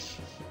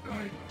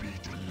 I'd be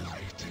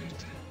delighted.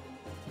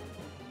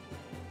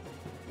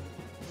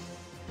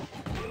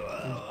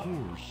 Of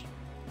course.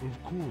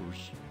 Of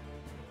course.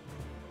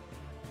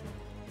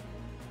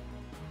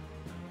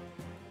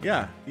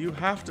 Yeah, you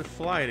have to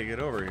fly to get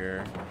over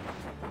here.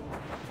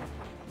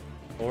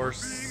 Or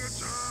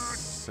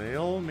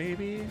sail,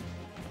 maybe? Is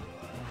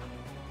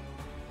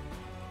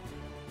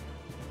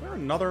there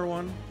another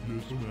one?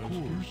 Yes, of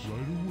course.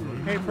 Right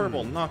away. Hey,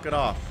 Purple, knock it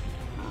off.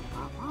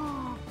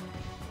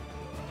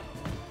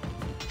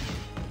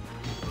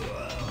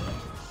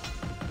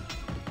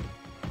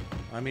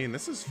 I mean,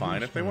 this is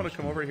fine. If they want to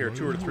come over here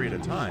 2 or 3 at a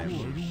time,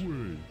 Right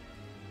away.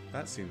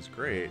 that seems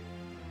great.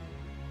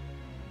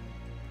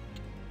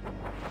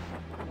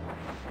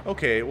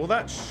 Okay, well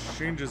that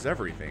changes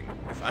everything.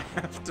 If I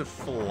have to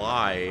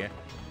fly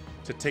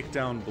to take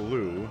down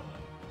Blue,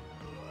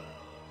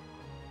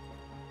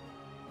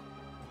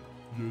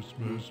 Yes,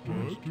 Master.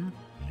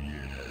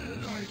 Yes,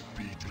 I'd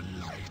be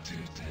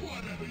delighted.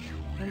 Whatever you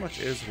how wish. much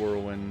is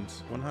Whirlwind?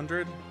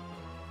 100?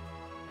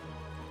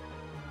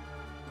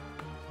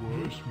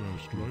 Yes,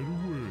 Master. Right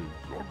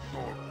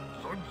away.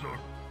 Sunset.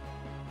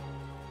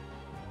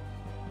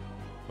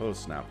 Oh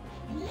snap.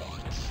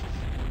 What?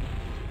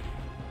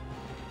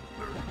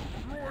 They're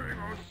destroying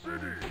our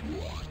city.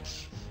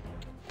 What?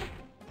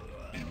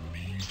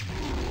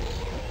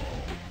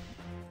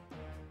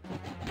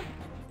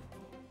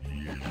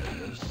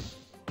 Yes.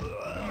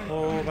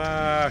 Pull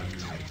back!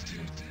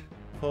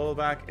 Pull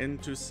back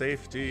into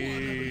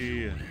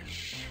safety!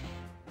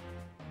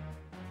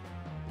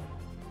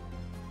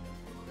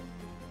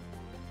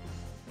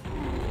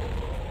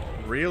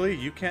 Really?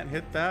 You can't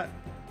hit that?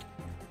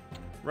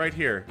 Right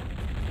here.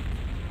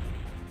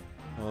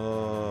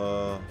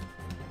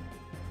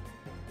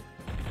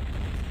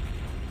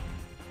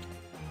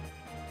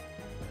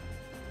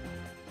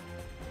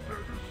 They're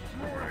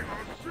destroying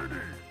our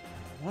city.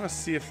 I want to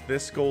see if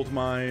this gold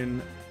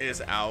mine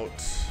is out.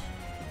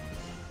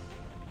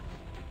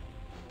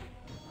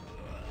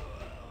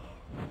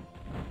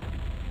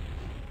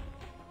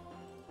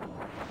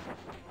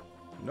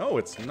 No,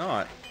 it's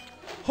not.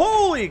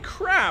 Holy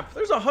crap!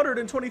 There's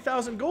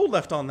 120,000 gold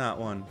left on that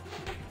one.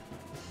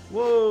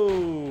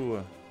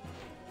 Whoa!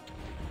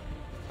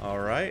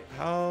 Alright,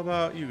 how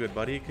about you, good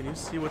buddy? Can you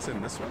see what's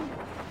in this one?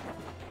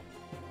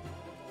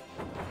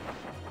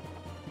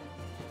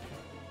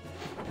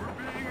 We're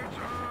being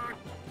attacked!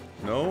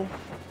 No?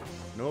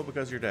 No,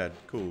 because you're dead.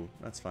 Cool,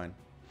 that's fine.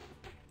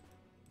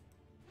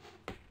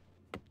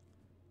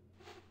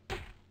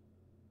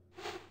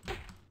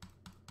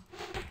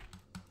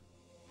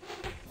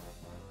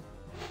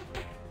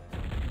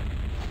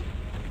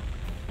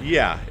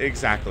 Yeah,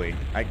 exactly.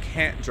 I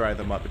can't dry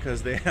them up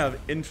because they have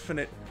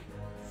infinite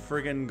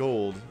friggin'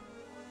 gold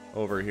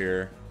over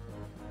here.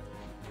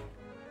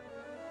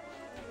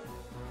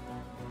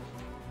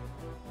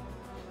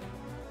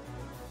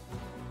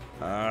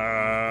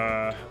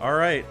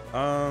 Alright,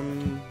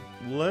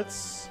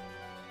 let's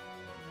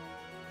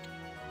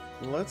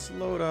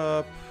load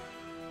up.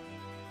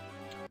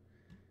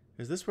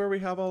 Is this where we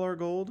have all our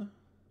gold?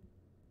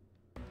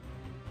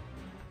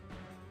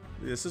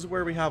 This is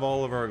where we have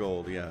all of our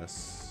gold,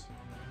 yes.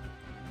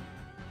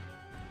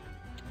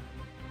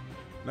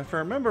 And if I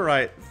remember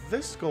right,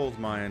 this gold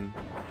mine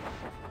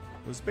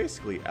was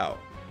basically out.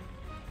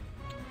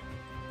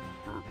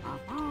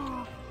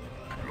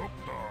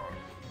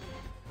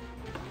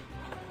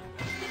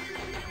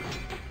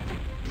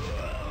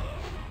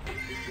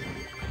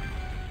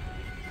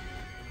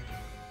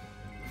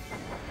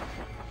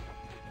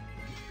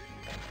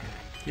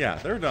 Yeah,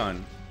 they're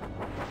done.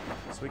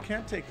 So we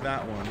can't take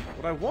that one.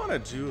 What I want to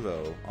do,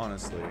 though,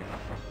 honestly,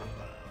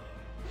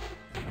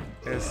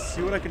 is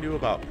see what I can do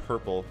about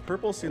purple.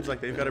 Purple seems like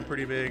they've got a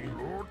pretty big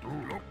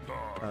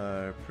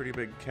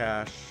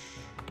cache.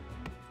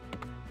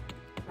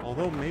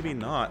 Although maybe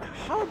not.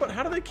 How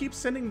do they keep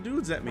sending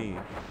dudes at me?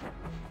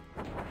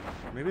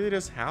 Maybe they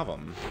just have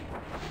them,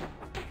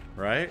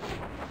 right?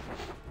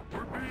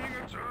 We're being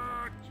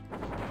attacked!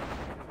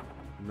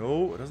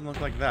 No, it doesn't look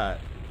like that.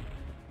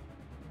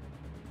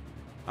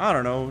 I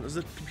don't know. Does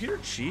the computer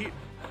cheat?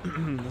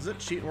 Does it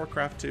cheat in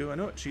WarCraft 2? I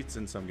know it cheats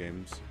in some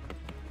games.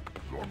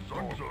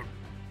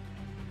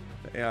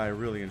 The AI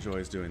really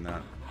enjoys doing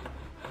that.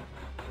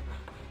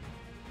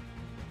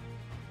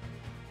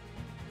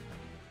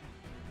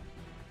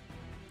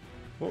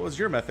 What was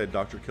your method,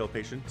 Dr. Kill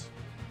Patient?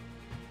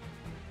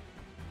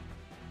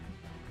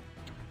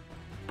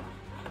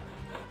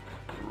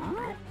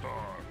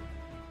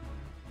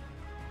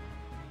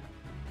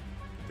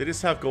 They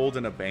just have gold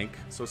in a bank,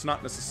 so it's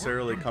not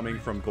necessarily coming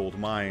from gold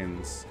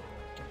mines.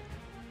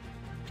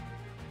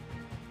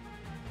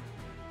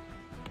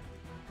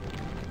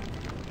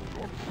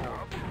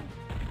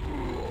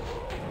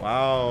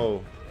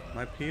 Wow,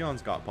 my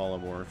peons got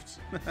polymorphed.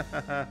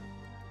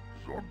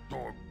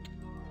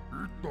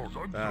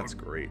 That's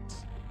great.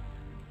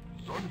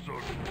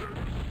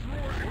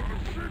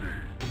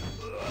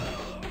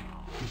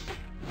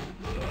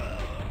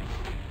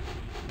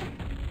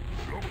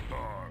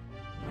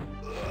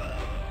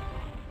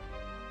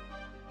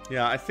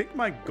 Yeah, I think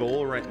my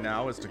goal right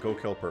now is to go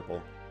kill purple.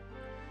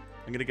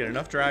 I'm gonna get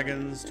enough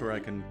dragons to where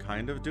I can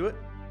kind of do it.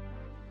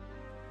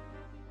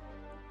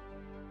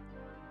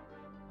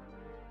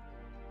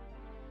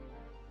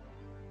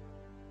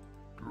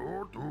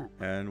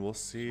 And we'll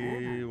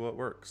see what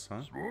works,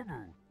 huh?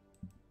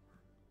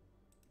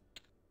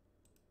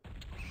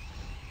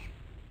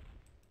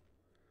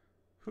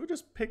 Who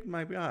just picked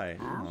my guy?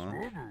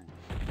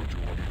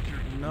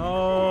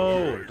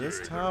 No!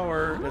 This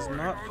tower is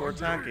not for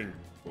attacking.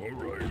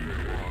 Alright,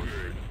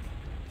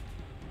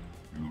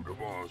 you the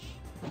boss.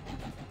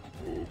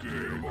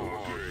 Okay,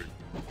 boss.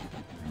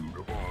 You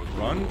the boss.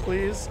 Run,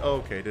 please? Oh,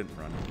 okay, didn't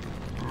run.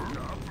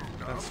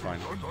 That's fine.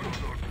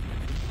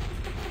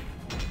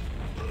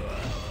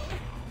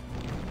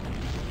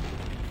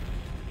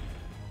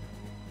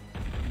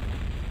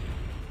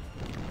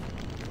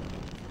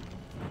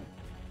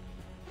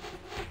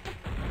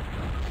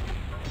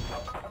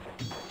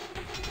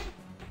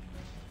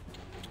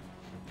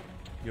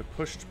 You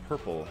pushed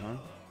purple, huh?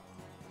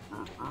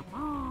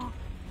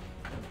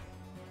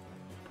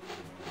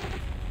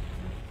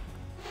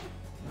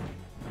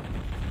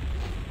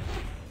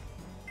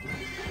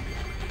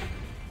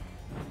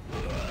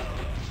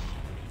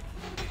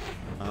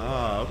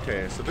 Ah,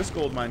 okay. So this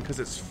gold mine,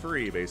 because it's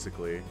free,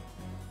 basically.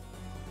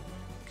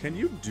 Can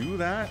you do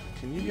that?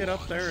 Can you get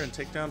up there and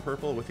take down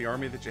purple with the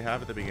army that you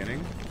have at the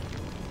beginning?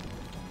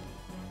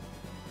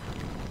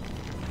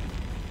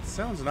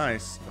 Sounds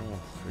nice. Oh,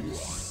 are you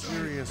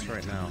serious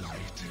right now?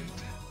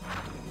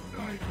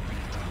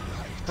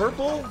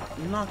 Purple?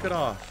 Knock it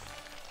off.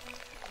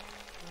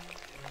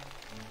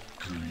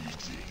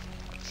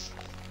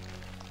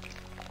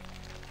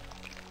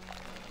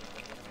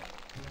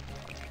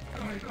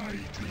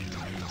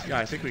 Yeah,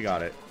 I think we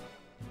got it.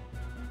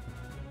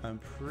 I'm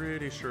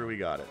pretty sure we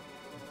got it.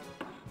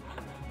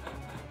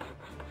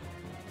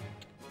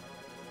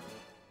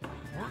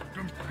 Work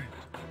complete.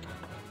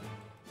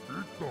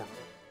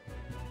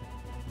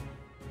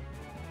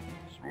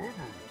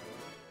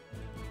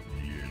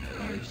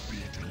 I'd be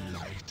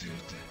delighted.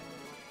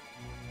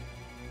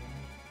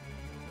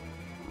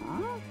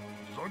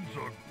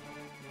 Son.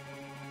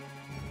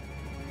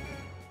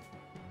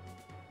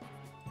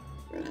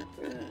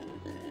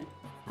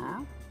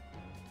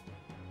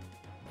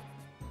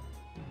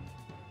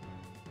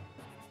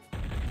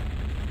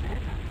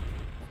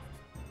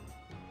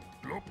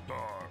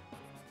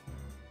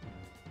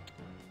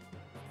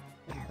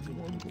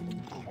 So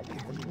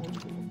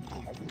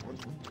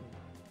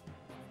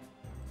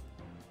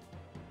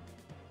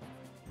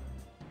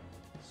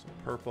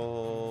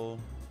purple.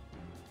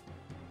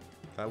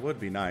 That would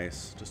be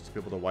nice, just to be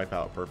able to wipe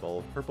out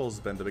purple. Purple's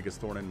been the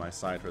biggest thorn in my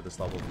side for this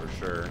level for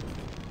sure.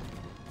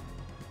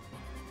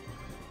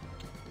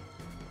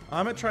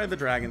 I'm gonna try the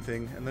dragon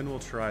thing, and then we'll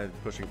try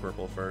pushing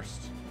purple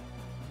first.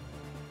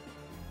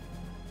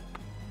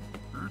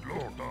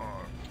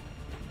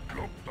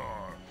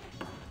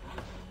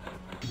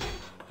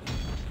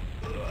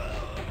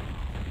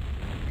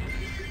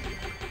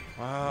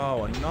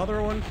 Wow,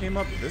 another one came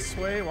up this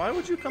way? Why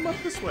would you come up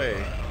this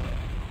way?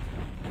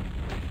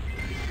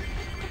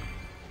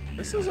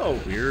 This is a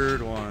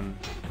weird one.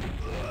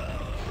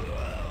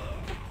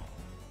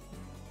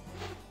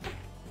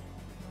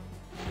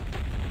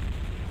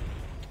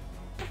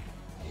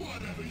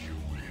 Whatever you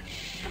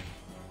wish.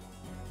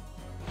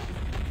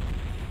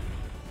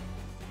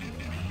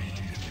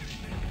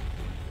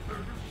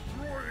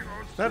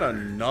 Is that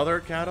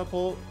another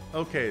catapult?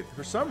 Okay,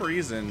 for some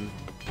reason,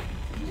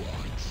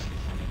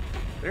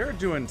 they're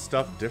doing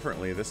stuff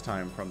differently this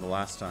time from the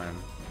last time.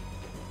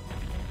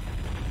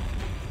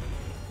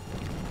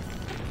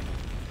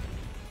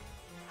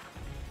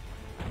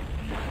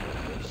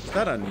 Is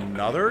that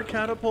another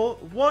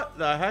catapult? What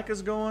the heck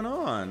is going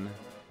on?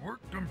 Work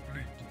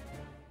complete.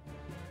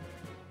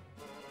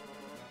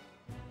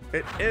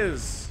 It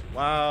is.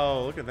 Wow,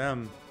 look at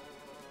them.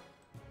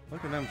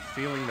 Look at them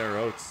feeling their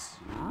oats.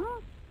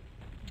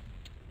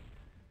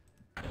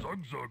 Zug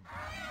zug.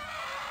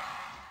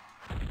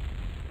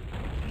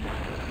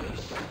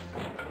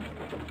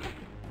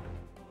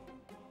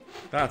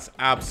 That's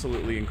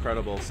absolutely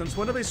incredible. Since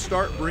when do they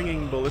start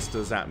bringing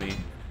ballistas at me?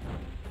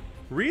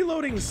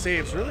 Reloading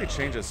saves really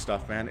changes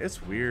stuff, man.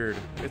 It's weird.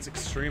 It's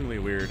extremely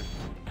weird.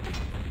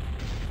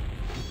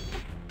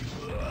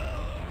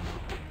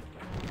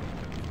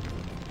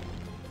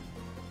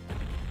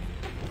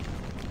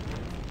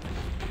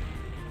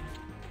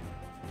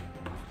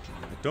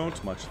 I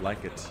don't much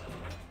like it.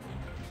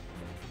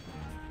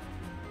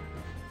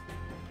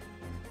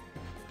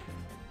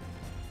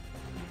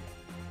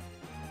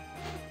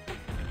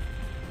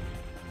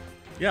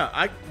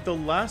 Yeah, the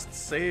last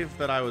save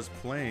that I was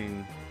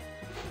playing,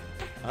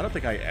 I don't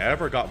think I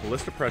ever got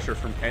ballista pressure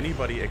from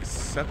anybody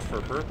except for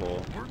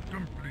purple. Work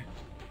complete.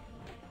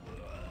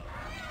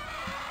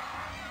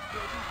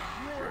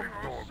 Destroying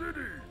our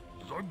city.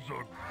 Zug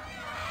zug.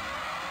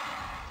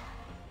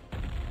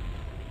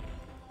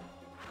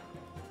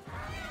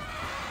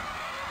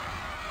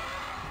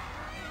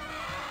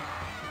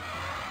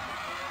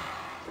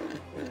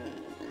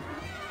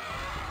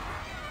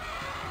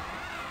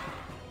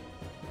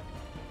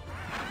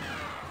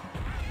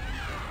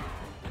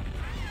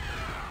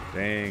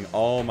 Dang,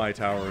 all my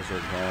towers are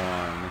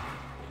gone.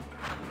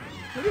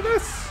 Look at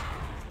this!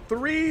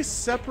 3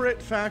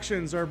 separate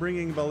factions are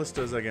bringing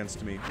ballistas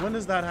against me. When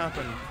does that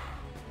happen?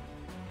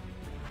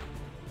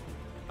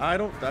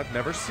 I've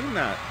never seen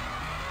that.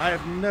 I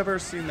have never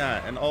seen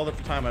that in all the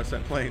time I've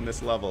spent playing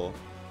this level.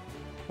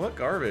 What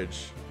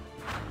garbage.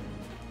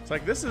 It's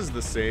like, this is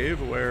the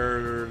save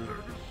where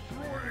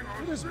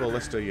you just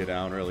ballista you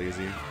down real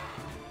easy.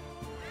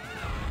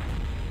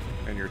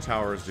 And your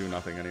towers do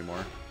nothing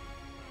anymore.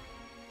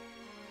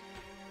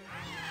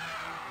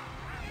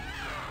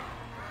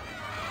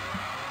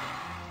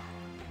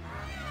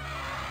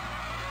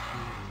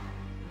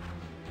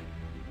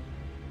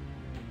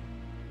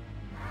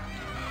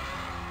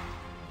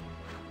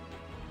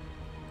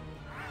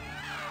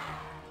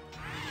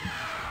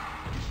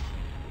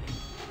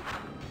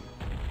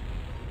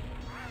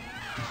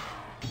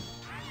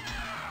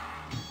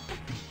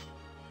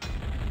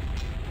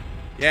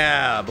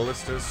 Yeah,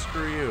 ballistas,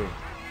 screw you.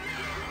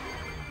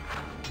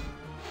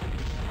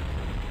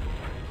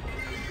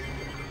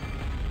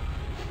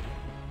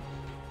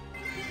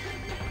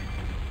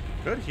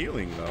 Good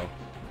healing, though.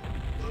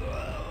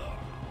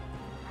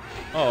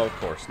 Oh, of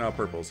course. Now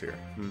purple's here.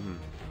 Mm-hmm.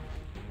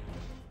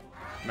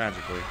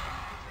 Magically.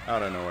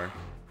 Out of nowhere.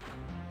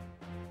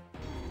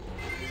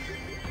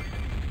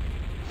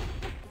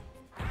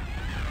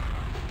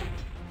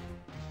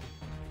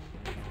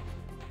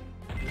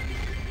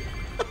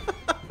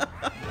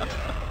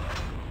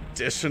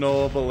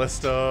 Additional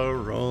ballista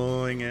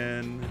rolling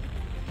in.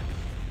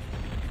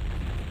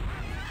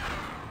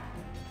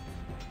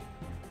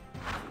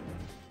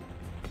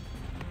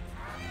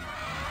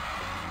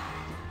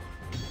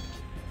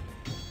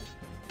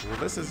 Well,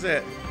 this is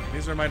it.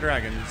 These are my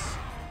dragons.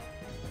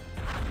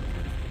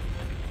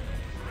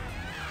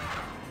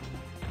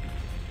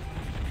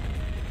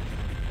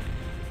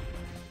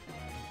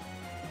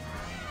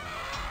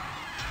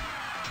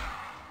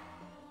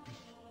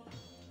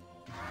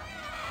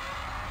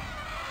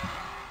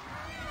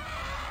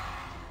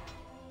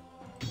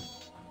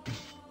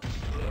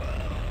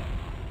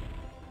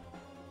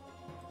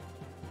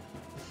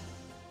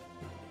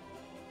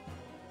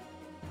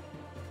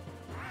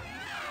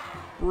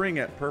 Bring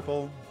it,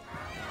 purple.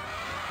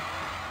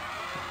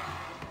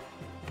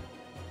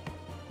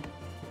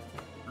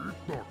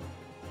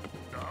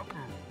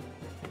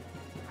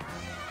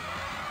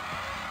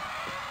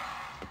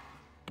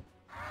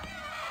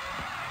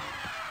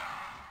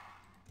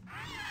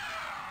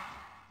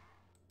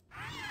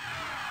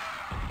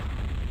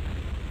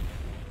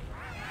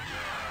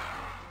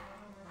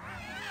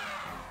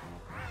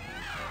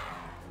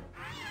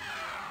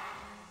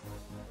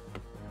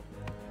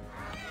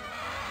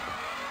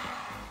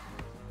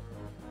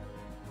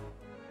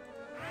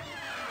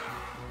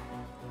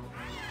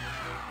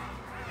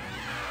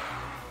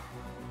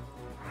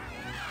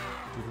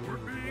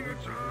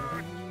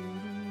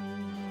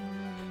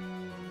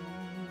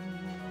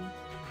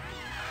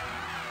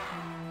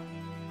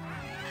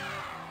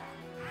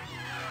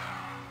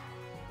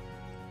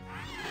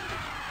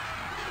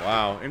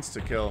 Wow,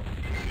 insta-kill.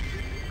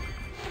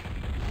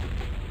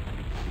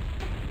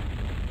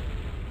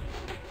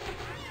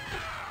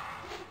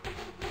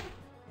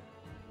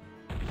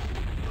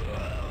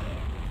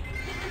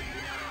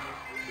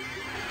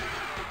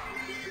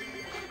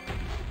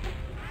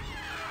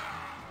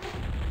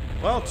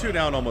 Well, 2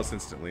 down almost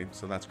instantly,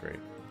 so that's great.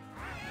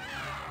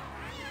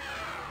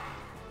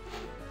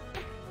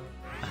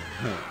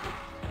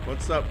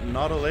 What's up,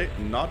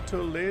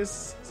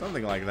 Nautilus?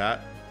 Something like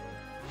that.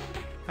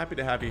 Happy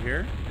to have you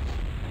here.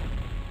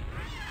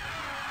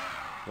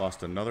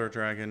 Lost another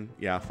dragon.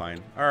 Yeah,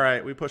 fine.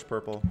 Alright, we push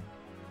purple.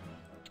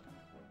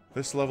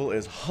 This level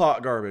is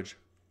hot garbage.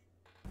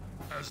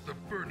 As the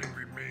burning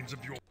remains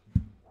of your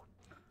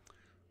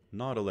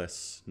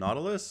Nautilus.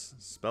 Nautilus?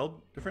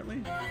 Spelled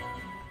differently?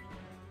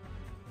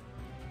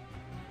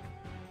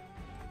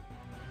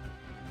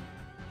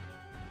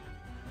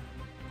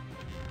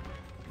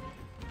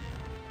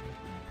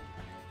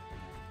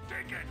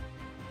 Take it.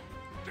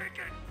 Take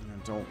it. I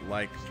don't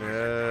like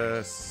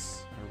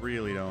this. I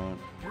really don't.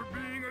 We're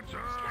being attacked.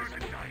 Slice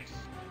and dice.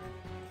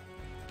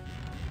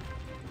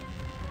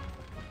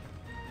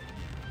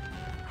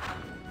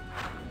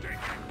 Take it.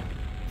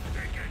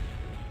 Take it.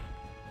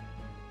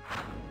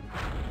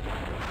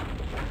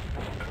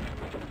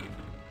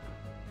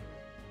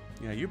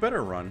 Yeah, you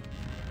better run.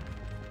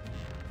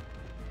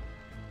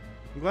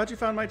 I'm glad you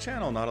found my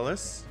channel,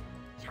 Nautilus.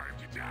 Time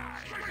to die.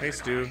 Hey,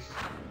 Stu. Take it.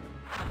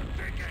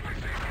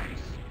 Slice and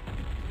dice.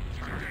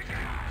 Time to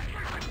die.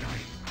 Slice and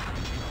dice.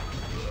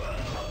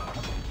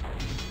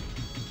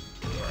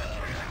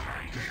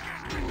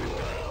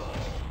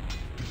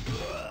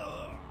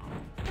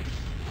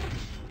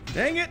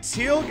 Dang it,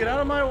 Teal, get out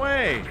of my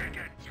way. Take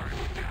it. Time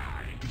to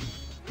die.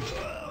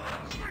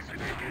 Slice and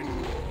take it.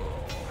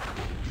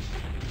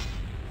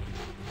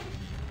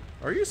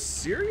 Are you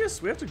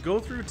serious? We have to go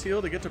through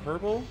Teal to get to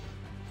purple?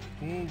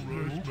 Alright,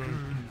 Master.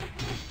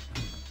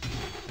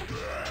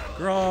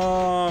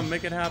 Grom,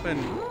 make it happen.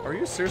 Are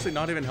you seriously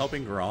not even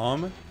helping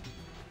Grom?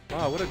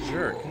 Wow, what a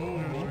jerk. Okay.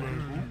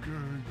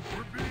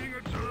 We're being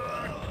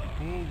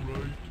attacked.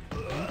 Alright.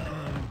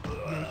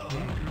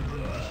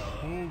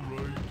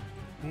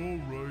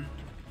 Alright.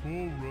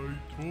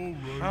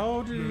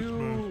 How do Yes,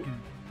 you...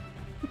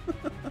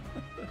 Master.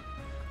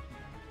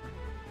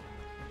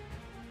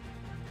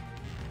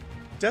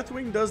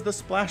 Deathwing does the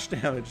splash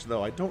damage,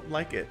 though. I don't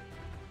like it.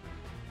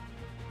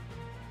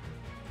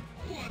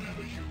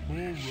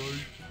 Alright.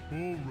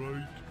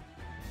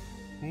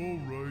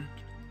 Alright.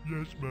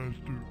 Yes,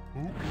 Master.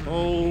 Okay.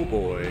 Oh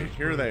boy,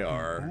 here they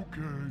are.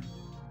 Okay.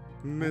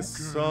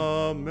 Miss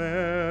Alright.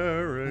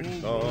 America. Yes.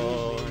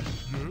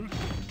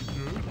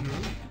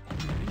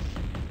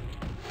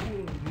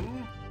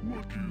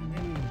 What do you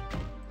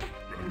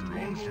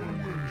want?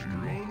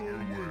 We're on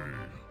our way.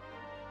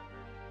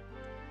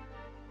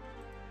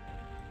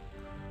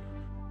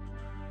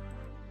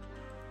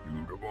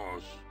 You the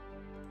boss.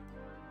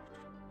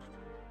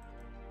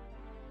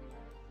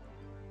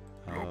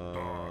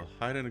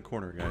 Hide in a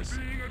corner, guys.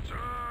 Being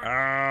attacked.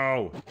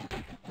 Ow!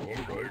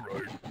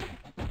 Right.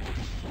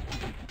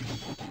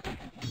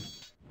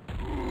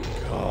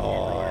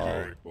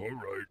 Oh. All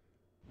right.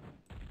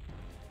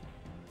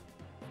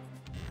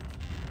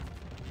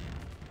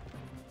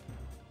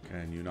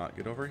 Can you not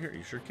get over here?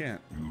 You sure can't.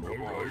 You the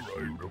boss.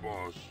 You the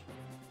boss.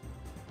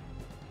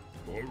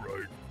 All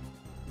right.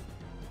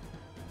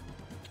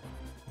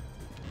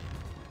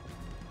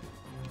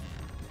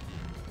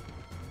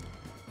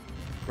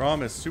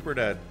 Grom is super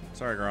dead.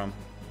 Sorry, Grom.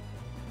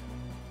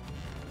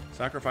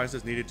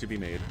 Sacrifices needed to be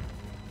made.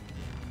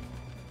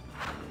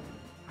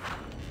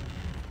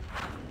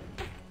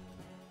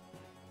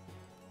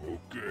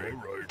 Okay.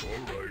 All right.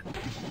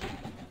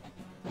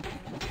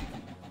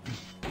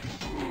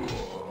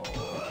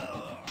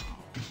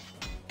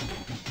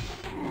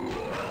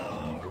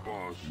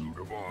 You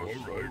the boss.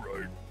 All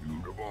right. You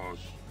the boss.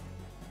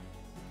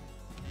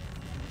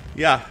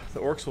 Yeah, the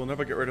orcs will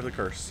never get rid of the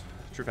curse.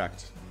 True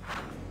fact.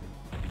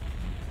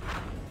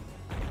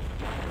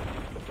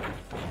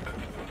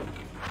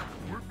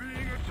 We're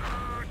being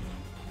attacked.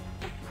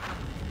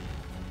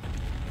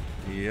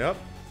 Yep,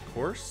 of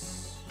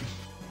course.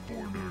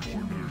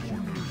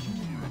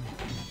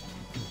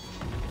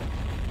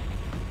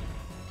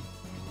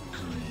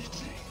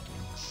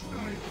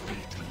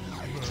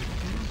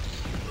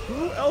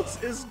 Who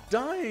else is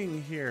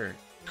dying here?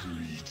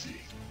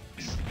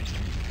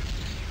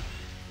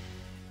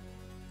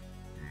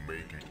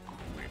 Make it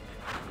quick.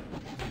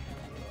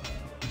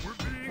 We're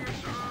being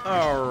attacked.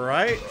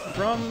 Alright,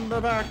 from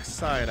the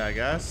backside, I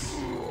guess.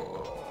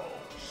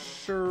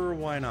 Sure,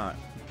 why not?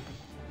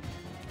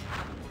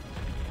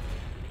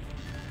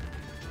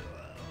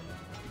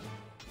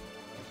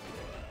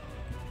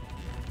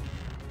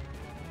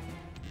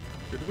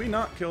 Did we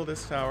not kill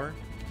this tower?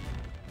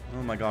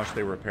 Oh my gosh,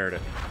 they repaired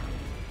it.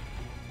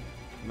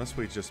 Unless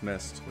we just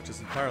missed, which is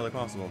entirely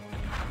possible.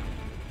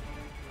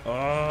 All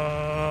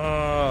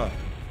right.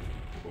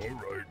 Make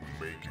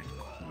it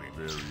quick.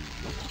 Very good.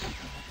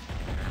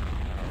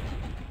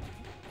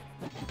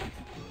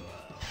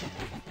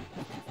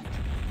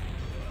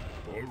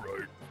 All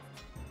right.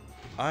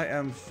 I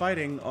am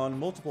fighting on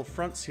multiple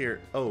fronts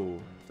here. Oh,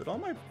 did all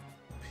my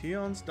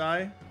peons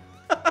die?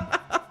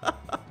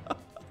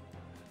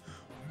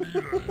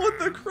 What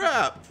the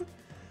crap?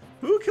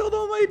 Who killed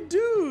all my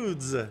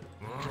dudes?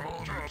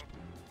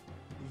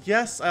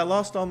 Yes, I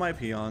lost all my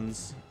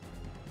peons.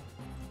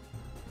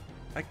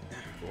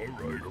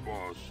 Alright, the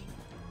boss.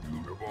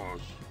 You the boss.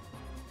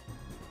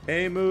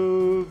 A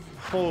move.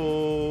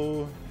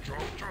 Ho.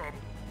 Chop, chop.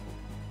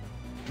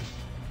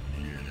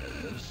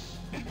 Yes,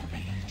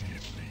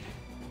 immediately.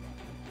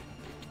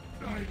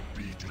 I'd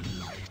be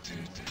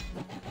delighted.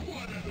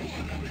 Whatever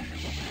you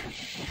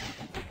wish.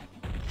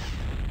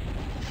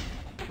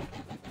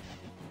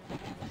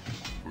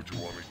 What you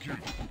want me to keep?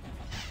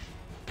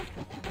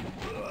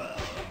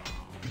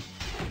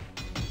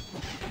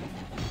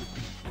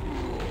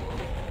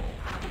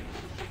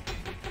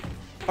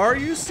 Are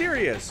you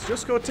serious?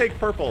 Just go take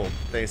purple,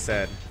 they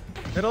said.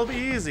 It'll be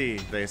easy,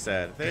 they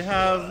said. They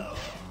have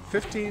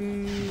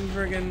 15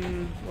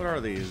 friggin... What are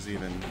these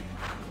even?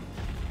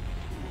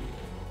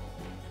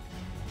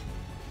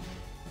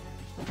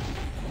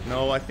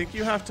 No, I think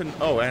you have to...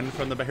 Oh, and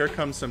from the... Here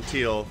comes some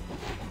teal.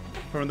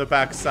 From the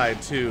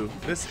backside, too.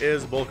 This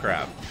is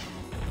bullcrap.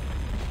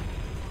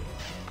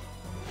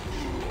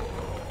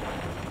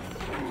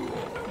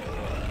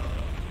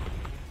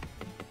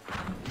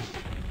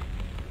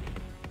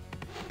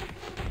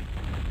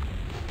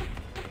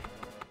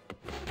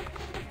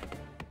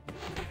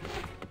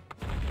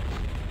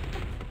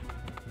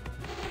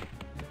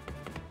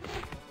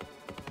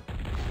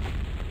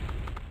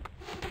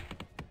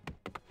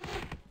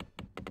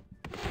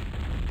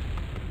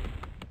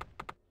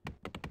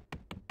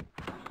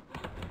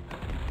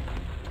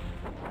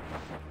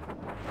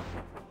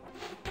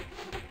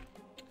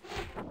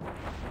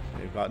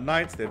 They've got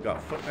knights, they've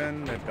got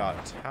footmen, they've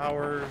got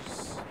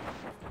towers.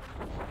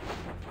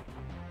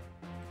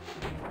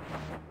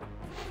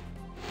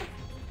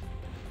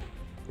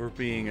 We're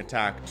being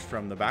attacked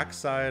from the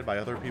backside by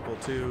other people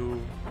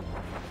too.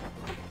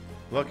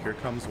 Look, here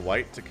comes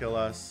white to kill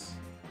us.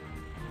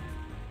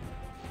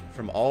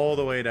 From all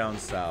the way down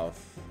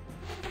south.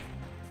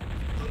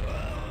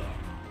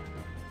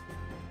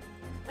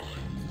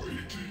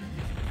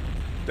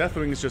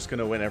 Deathwing's just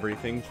gonna win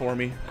everything for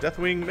me.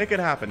 Deathwing, make it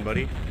happen,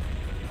 buddy.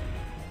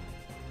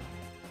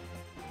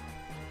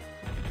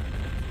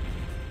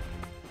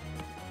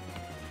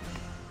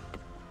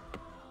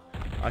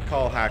 I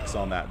call hacks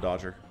on that,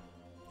 Dodger.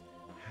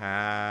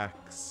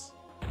 Hacks.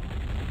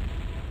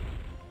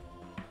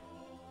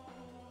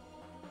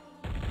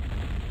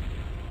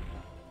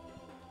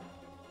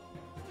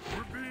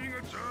 We're being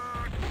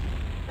attacked.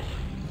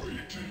 I'm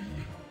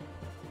waiting.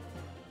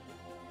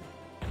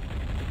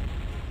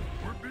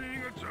 We're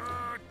being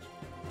attacked.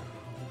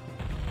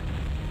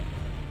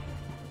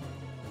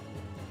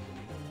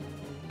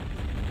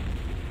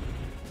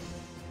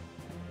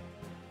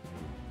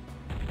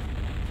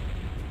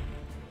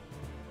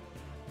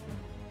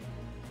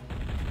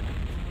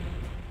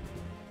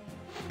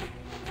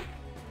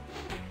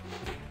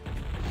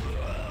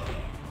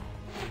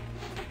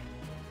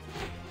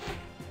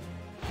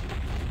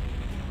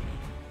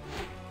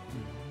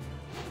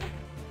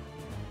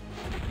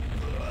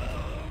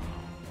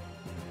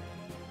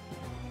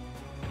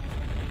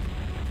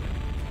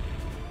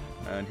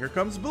 And here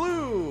comes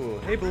Blue!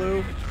 Hey,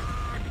 Blue.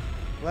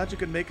 Glad you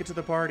could make it to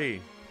the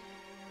party.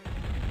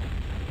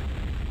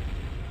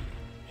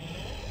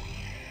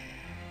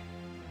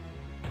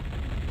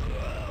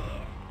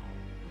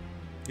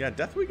 Yeah,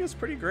 Deathwing is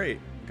pretty great.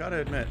 Gotta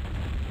admit.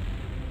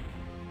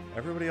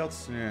 Everybody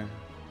else, yeah.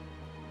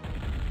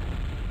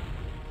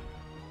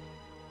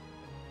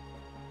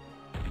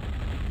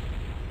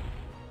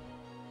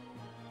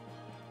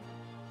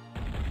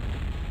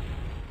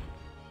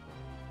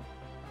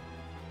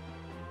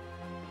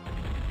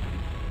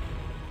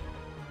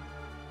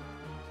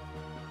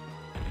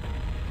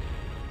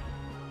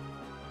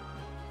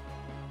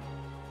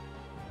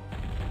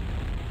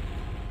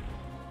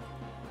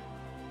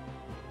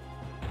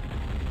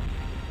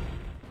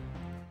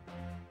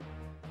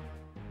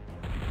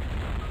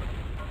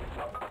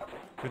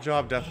 Good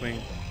job,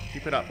 Deathwing.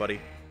 Keep it up, buddy.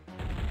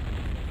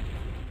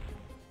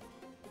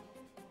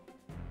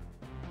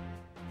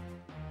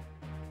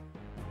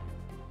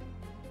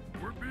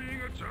 We're being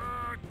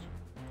attacked.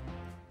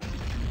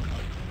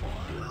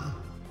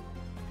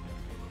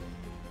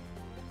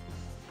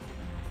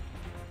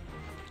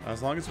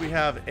 As long as we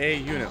have a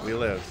unit, we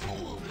live.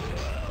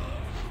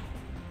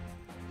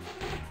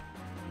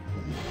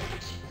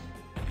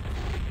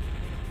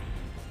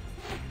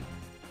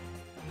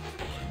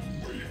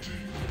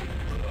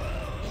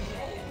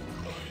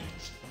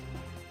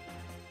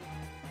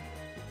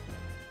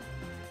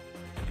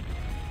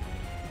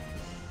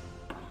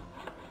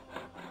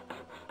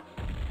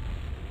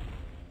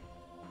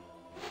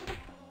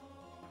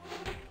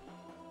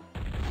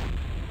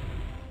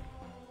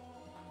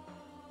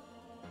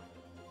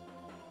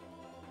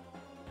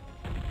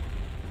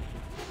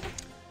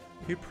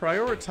 He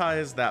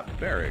prioritized that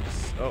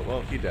barracks. Oh,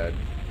 well, he dead.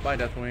 Bye,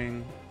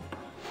 Deathwing.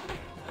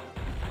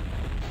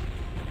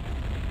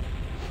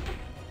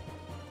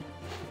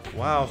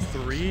 Wow,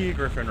 3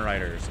 Griffin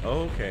Riders.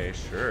 Okay,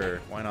 sure.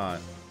 Why not?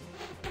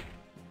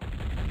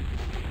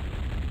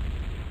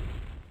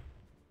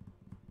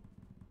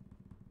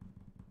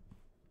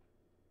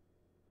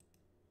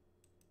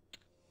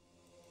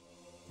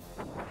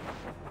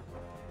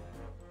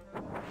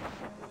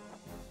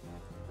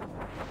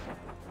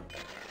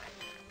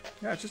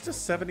 Yeah, it's just a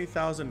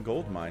 70,000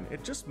 gold mine.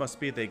 It just must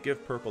be they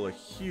give purple a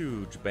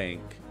huge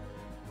bank.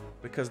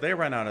 Because they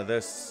ran out of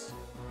this,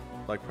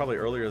 like, probably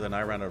earlier than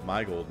I ran out of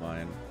my gold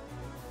mine.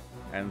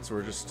 And so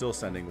we're just still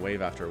sending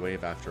wave after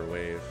wave after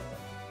wave.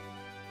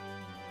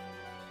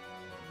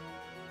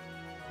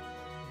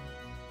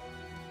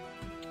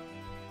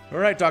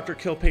 Alright, Dr.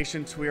 Kill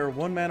Patient, we are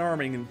one-man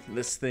arming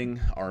this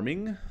thing.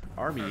 Armying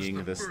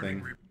this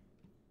thing.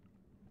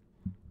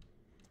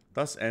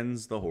 Thus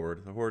ends the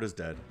Horde. The Horde is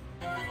dead.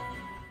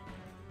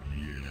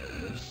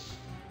 Yes.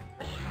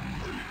 I'm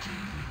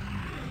waiting.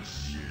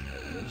 Yes,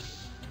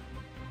 yes.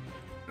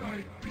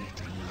 I've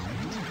beaten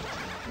you.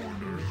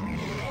 Corners on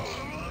the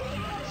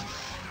yes.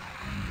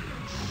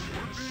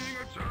 We're being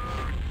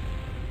attacked.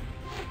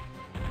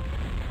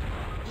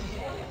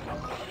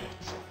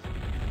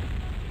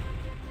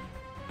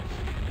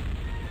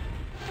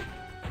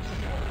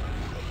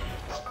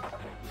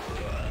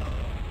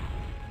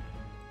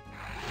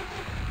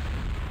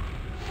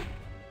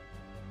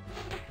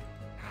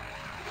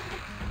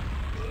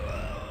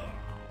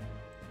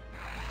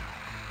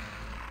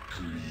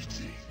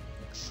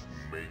 Greetings.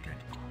 Make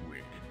it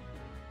quick.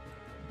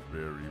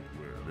 Very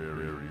well.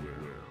 Very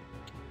well.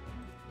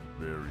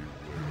 Very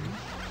well.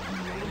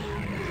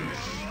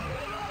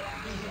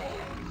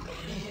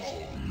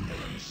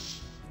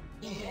 Yes.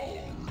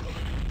 Yes.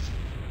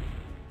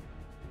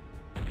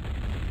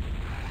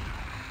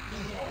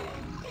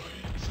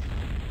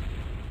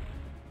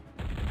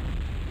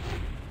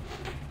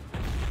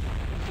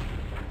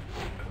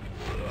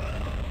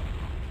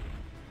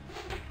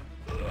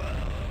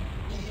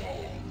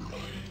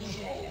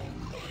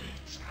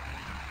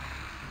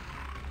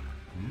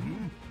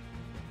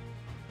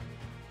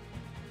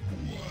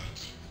 All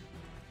right.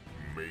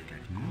 Make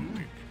it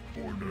quick.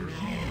 Orders.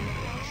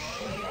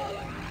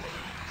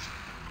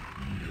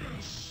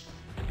 Yes.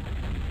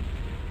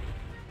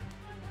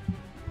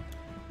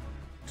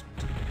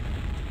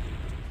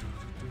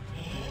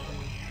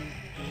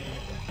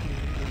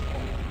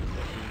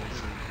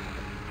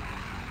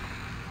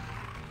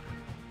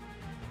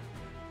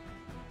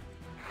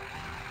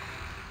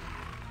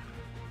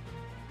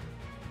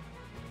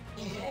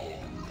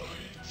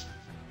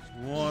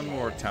 One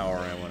more tower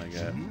I want to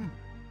get.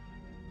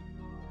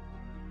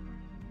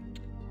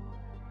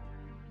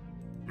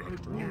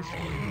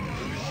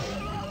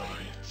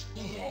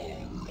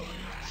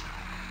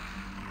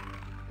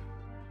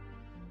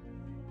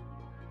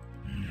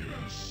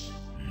 Yes,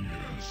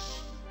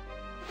 yes.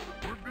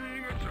 We're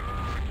being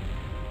attacked.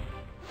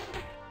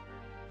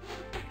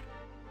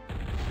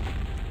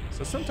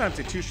 So sometimes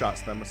he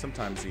 2-shots them, but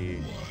sometimes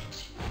he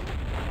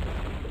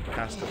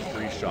has to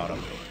 3-shot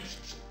them.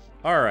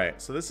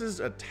 Alright, so this is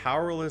a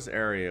towerless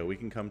area we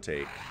can come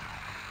take.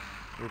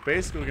 We're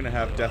basically going to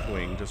have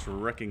Deathwing just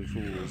wrecking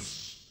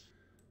fools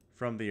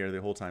from the air the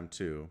whole time,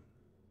 too.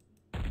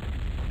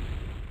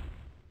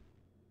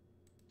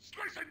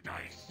 Slice and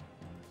dice.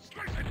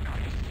 Slice and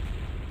dice.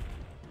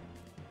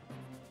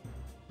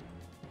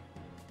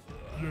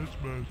 Yes,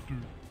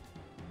 Master.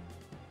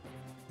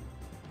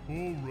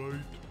 All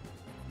right.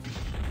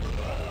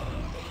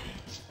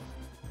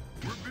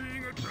 We're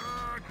being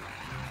attacked.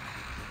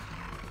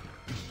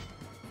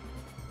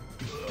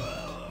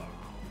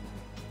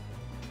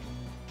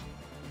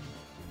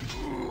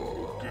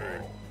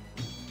 Okay.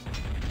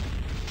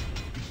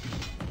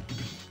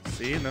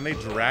 See, and then they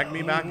drag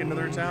me back into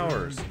their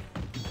towers.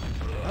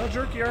 How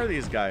jerky are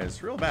these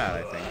guys? Real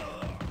bad, I think.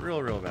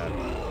 Real bad.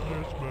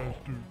 Yes,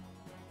 Master.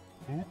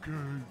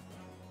 Okay.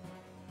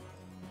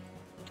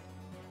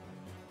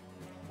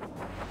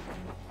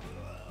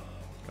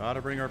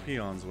 Gotta bring our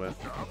peons with.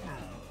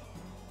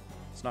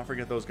 Let's not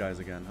forget those guys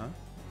again, huh?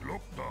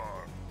 Look there.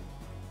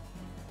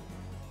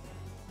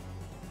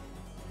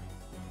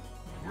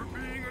 We're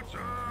being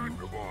attacked. You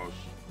the boss.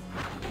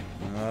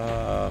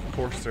 Of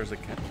course there's a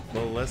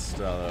ballista,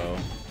 though.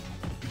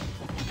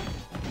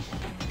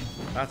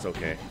 That's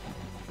okay.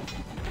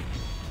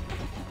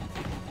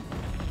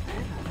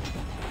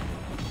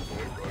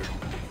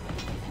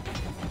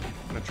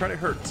 I'm gonna try to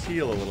hurt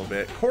Teal a little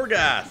bit.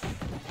 Korgath!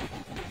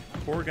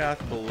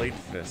 Korgath Blade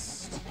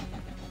Fist.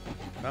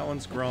 That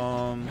one's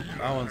Grom.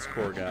 That one's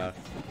Korgath.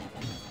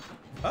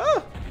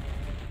 Oh!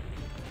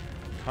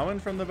 Coming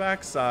from the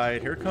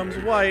backside. Here comes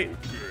White.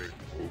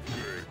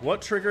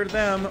 What triggered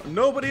them?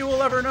 Nobody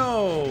will ever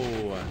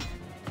know.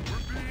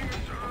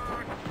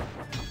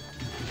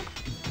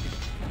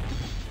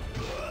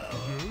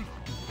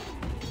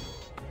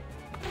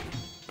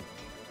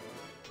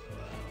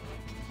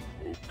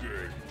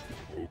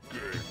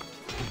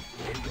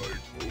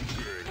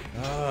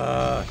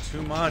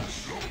 Too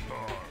much.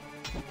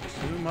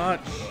 Too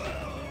much.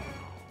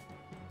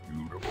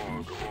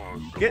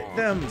 Get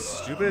them,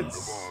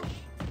 stupids.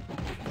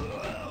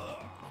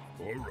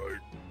 All right.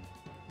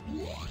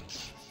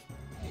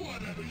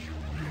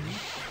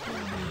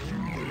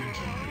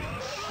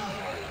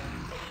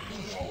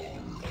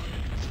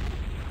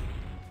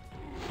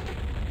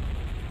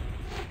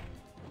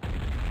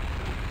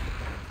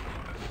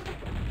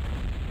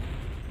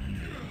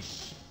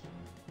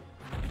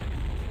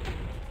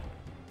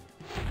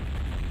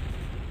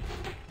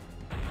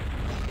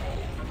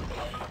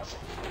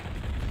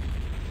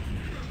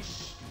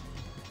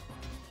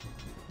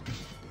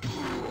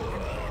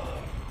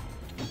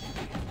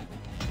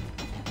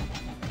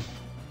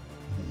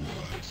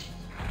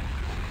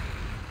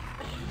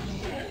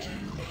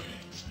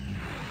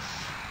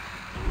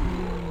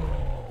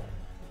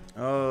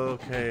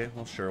 Okay,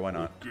 well, sure, why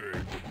not? Okay.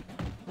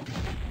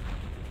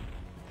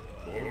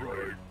 All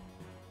right.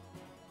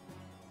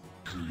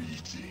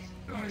 Greeting.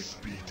 I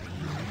speak to you.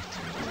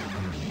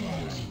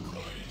 Yes,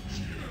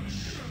 yes,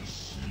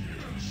 yes.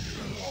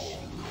 All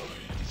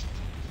right.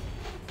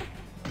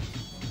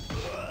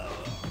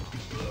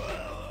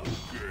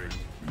 Okay,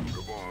 you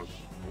the boss.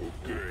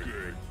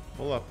 Okay.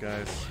 Pull up,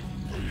 guys.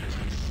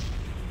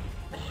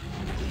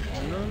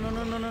 No, no,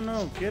 no, no, no,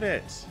 no. Get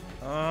it.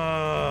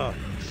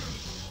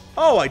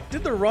 Oh, I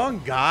did the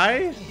wrong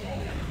guy?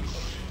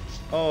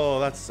 Oh,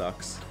 that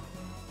sucks.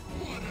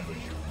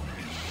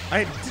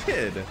 I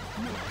did.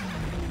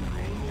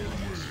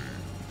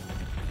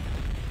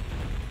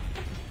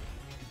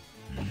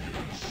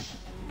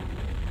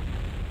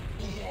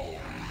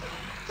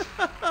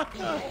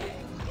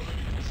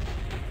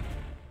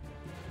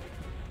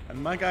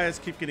 And my guys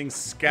keep getting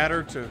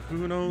scattered to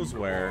who knows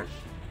where.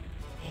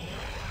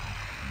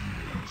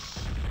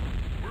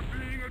 We're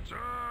being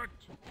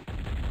attacked.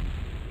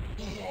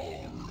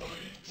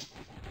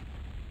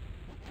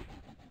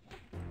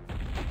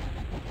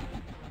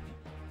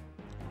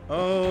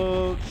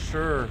 Oh,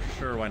 sure,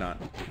 why not?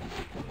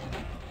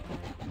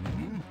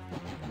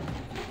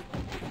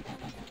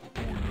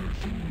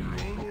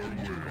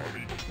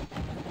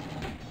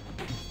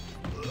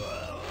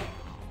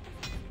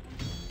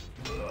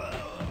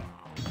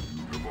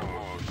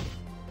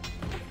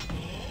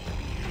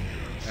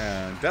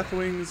 And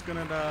Deathwing's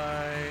gonna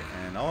die,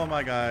 and all of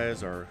my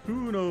guys are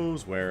who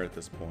knows where at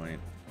this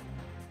point.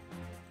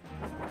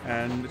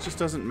 And it just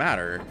doesn't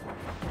matter.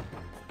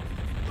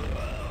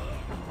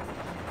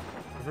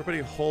 Everybody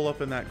hole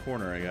up in that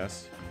corner, I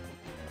guess.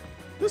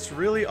 This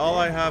really all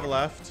I have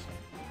left?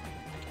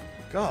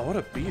 God, what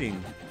a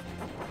beating.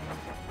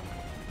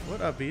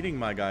 What a beating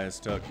my guys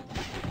took.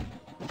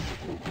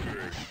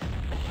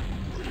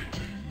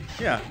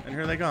 Yeah, and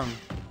here they come.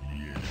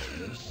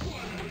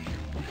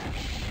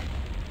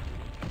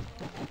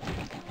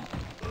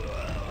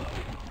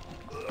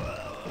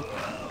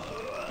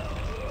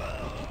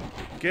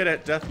 Get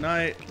it, Death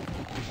Knight.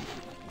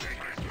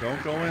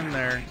 Don't go in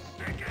there.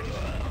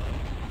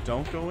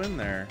 Don't go in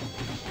there.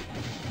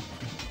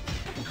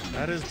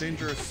 That is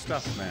dangerous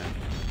stuff, man.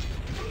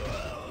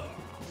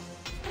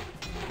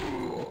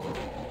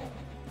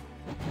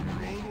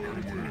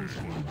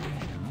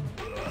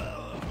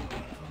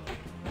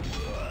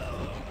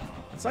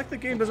 It's like the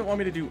game doesn't want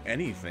me to do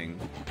anything.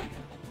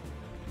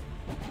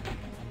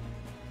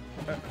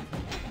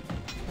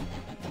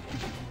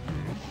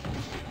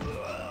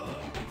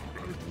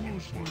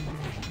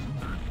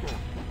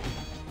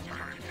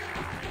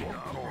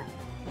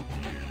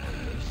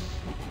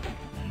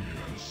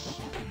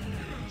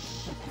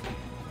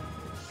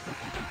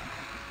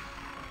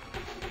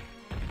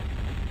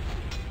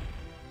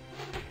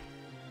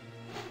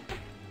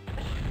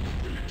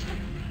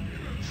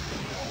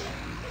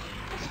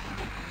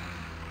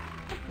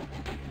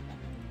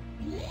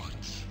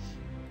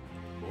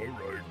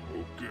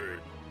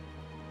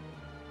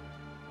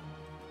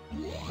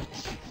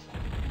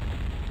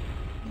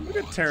 Look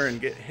at Terran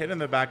get hit in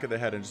the back of the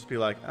head and just be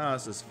like, oh,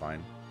 this is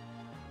fine.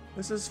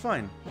 This is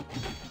fine.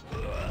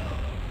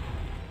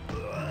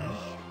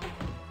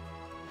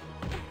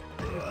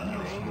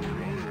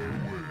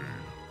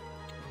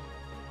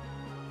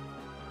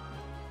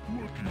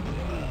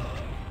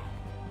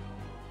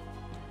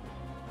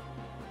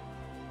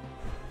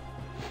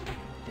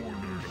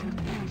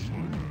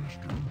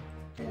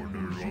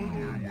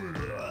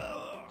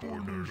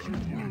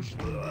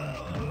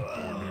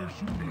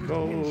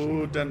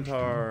 Go,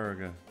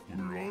 Dentarg.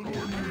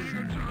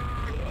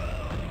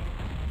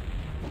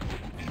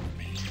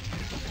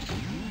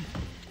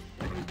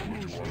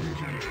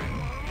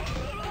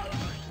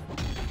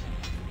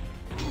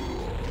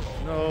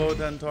 No,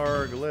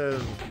 Dentarg,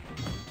 live.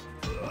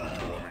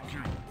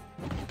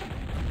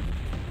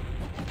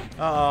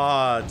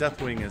 Ah,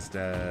 Deathwing is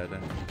dead.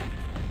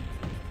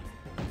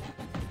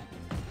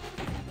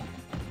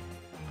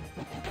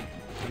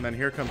 And then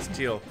here comes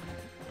Teal.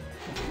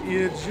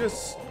 You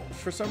just,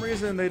 for some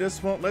reason, they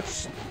just won't let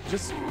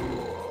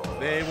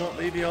they won't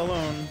leave you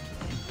alone.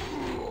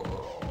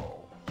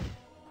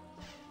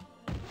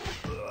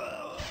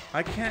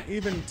 I can't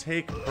even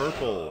take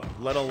purple,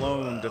 let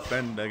alone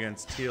defend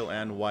against teal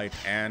and white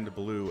and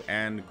blue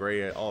and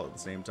gray all at the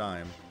same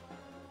time.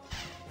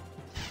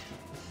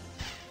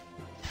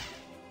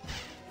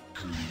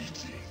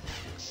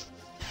 Greetings.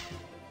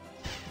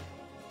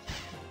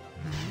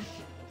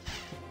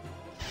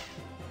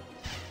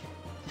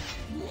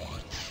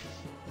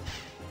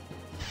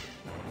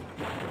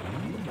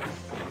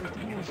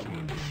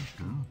 my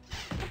master.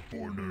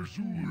 We're on our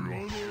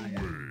way.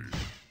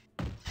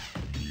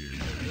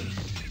 Yes.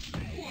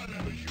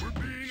 We're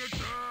being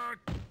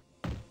attacked.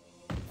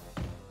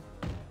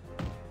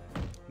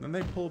 Then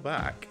they pull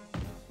back.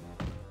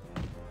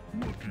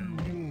 What do you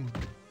want?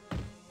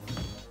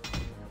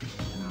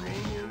 We're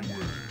on our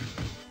way.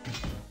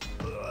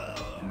 We're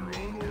on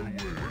our way.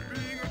 We're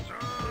being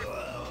attacked.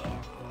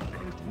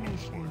 At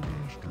once, my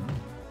master.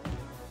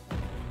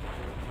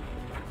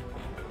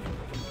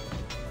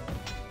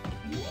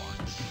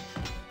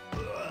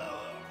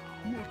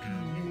 What do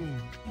you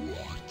want?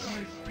 What?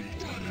 I've been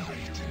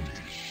annihilated.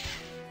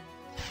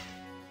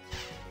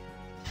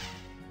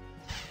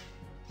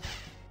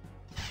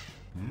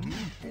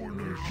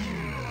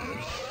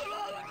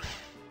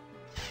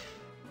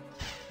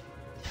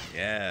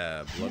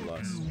 Yeah,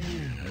 bloodlust.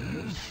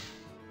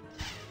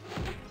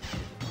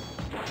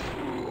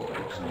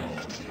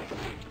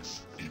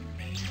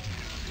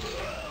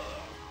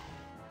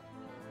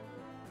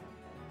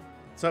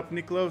 What's up,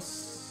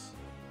 Niklos?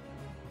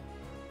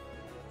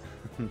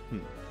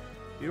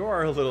 You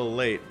are a little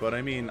late, but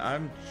I mean,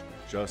 I'm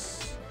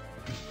just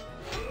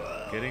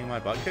getting my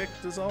butt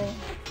kicked is all.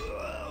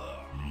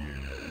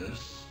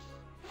 Yes.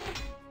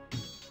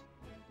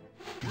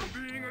 We're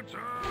being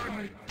attacked.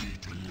 I'd be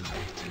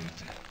delighted.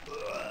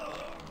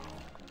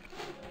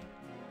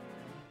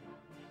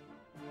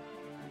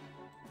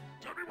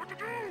 Tell me what to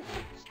do.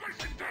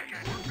 Slice and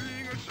dice. We're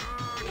being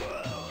attacked.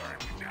 Time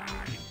to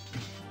die.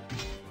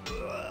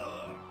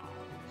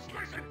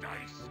 Slice and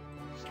dice.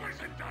 Slice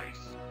and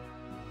dice.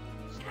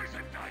 Slice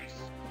and dice.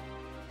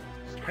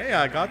 Hey,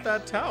 I got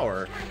that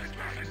tower.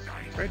 Slice and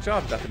dice. Great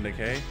job, Death and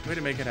Decay. Way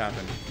to make it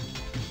happen.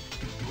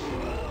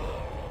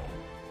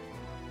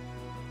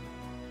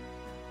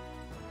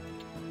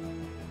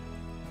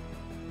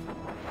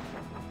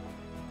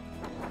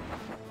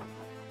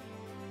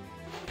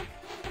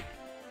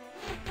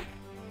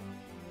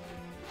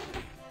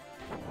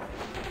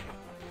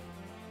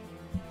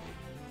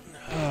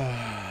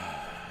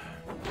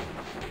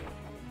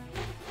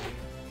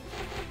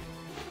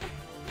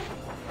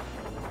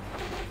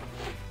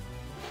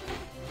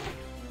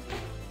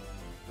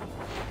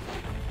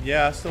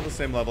 Yeah, still the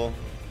same level.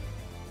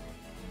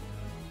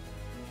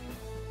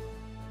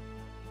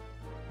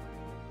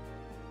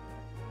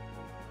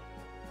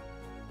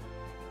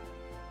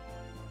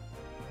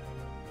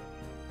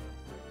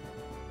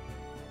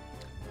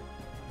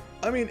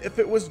 I mean, if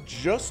it was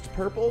just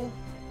purple,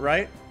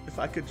 right? If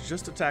I could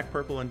just attack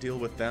purple and deal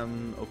with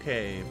them,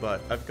 okay. But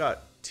I've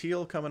got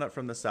teal coming up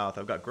from the south.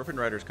 I've got Griffin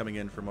Riders coming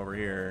in from over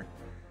here.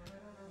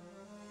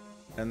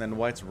 And then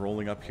white's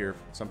rolling up here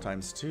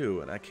sometimes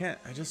too. And I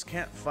just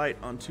can't fight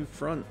on two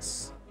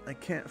fronts. I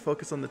can't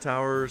focus on the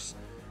towers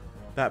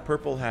that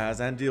purple has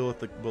and deal with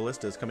the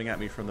ballistas coming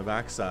at me from the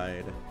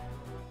backside.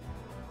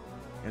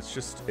 It's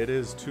just, it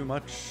is too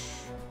much.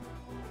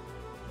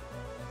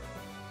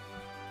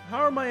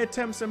 How are my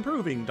attempts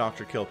improving,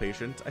 Dr. Kill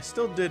Patient? I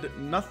still did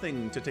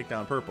nothing to take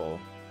down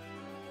purple.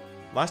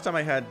 Last time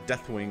I had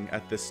Deathwing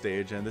at this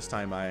stage, and this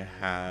time I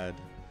had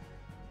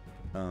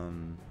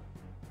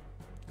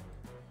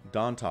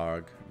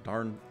Darntarg,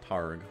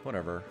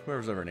 whatever,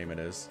 whoever's her name it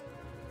is.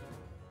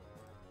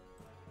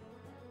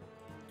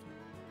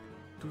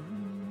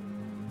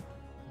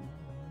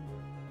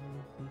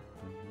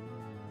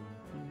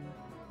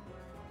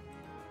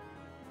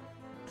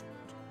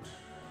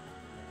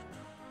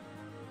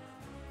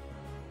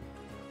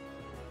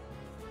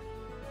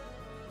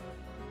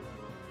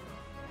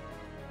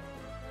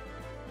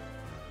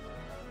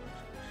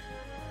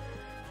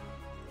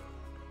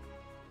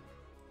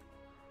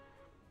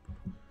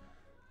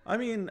 I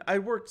mean, I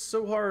worked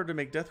so hard to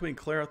make Deathwing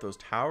clear out those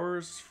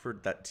towers for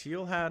that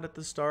teal had at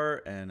the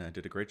start, and I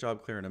did a great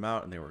job clearing them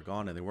out, and they were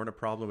gone, and they weren't a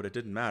problem, but it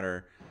didn't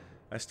matter.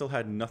 I still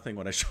had nothing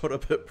when I showed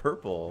up at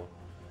purple.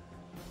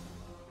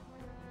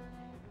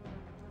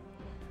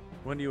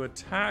 When you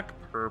attack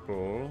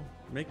purple,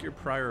 make your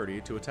priority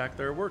to attack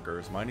their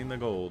workers, mining the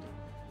gold.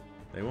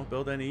 They won't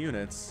build any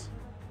units.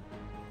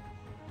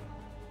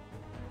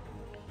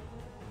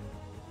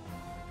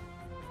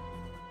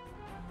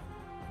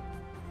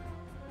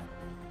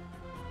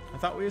 I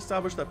thought we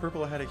established that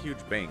purple had a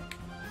huge bank.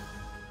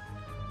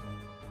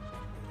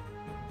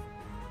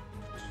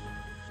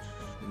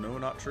 No,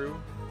 not true.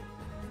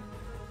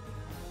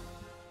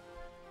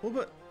 Well,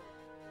 but...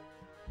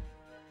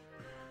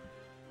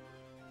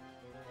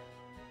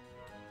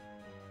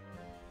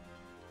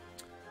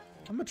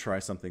 I'm gonna try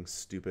something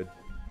stupid.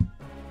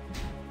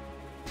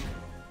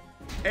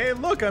 Hey,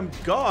 look, I'm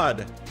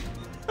God!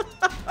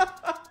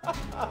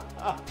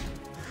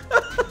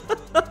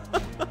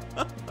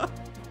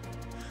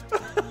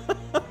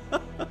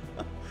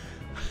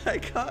 I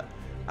got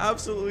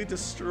absolutely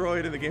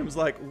destroyed, and the game's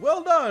like,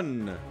 well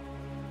done!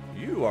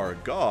 You are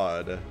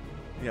God.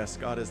 Yes,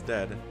 God is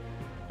dead.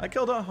 I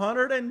killed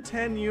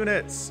 110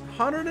 units.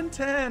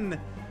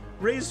 110!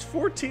 Raised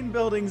 14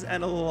 buildings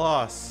and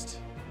lost.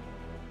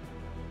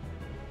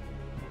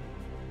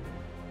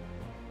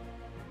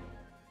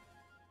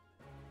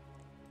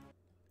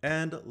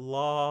 And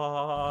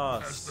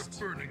lost. As the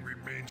burning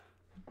remains.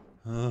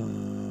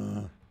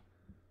 Ready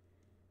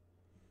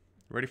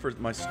for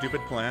my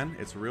stupid plan?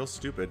 It's real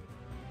stupid.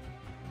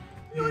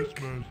 Yes,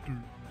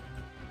 Master.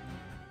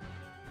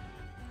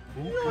 Okay.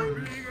 We're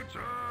being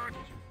attacked.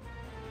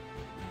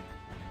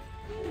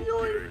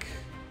 Yoink!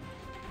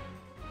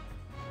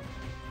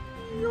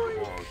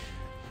 Yoink!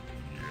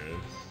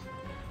 Yes.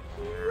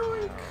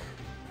 Yoink!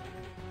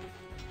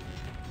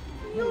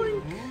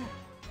 Yoink!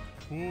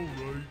 All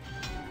right.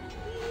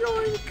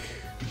 Yoink!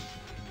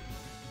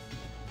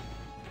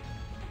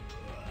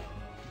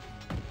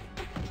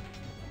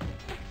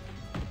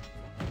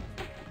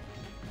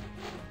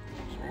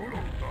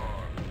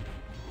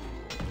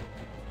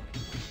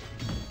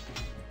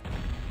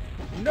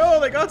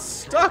 No, they got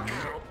stuck!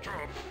 Jump,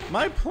 jump.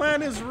 My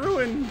plan is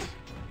ruined!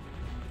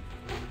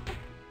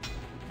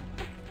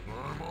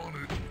 I'm on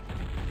it.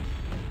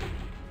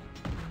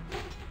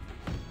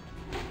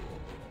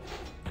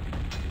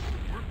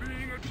 We're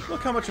being attacked.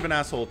 Look how much of an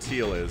asshole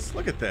Teal is.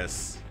 Look at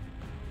this.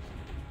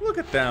 Look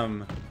at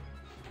them.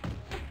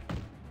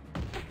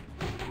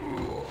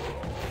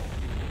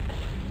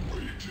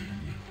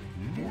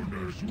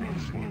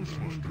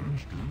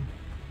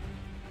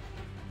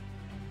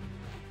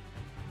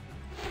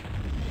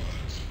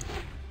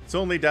 It's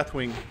only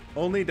Deathwing.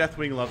 Only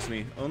Deathwing loves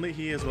me. Only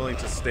he is willing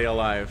to stay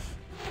alive.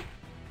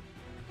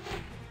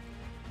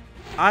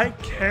 I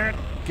can't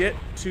get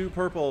to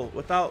purple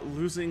without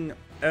losing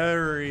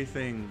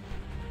everything.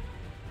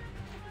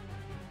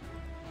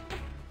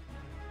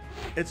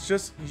 It's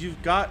just,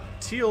 you've got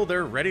Teal,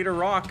 they're ready to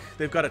rock.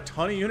 They've got a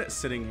ton of units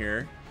sitting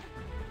here.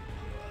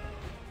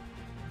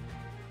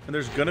 And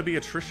there's gonna be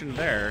attrition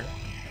there.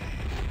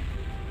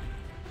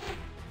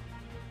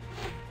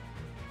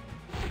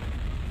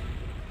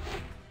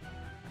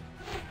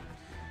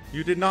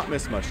 You did not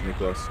miss much,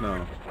 Nikos,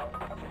 no.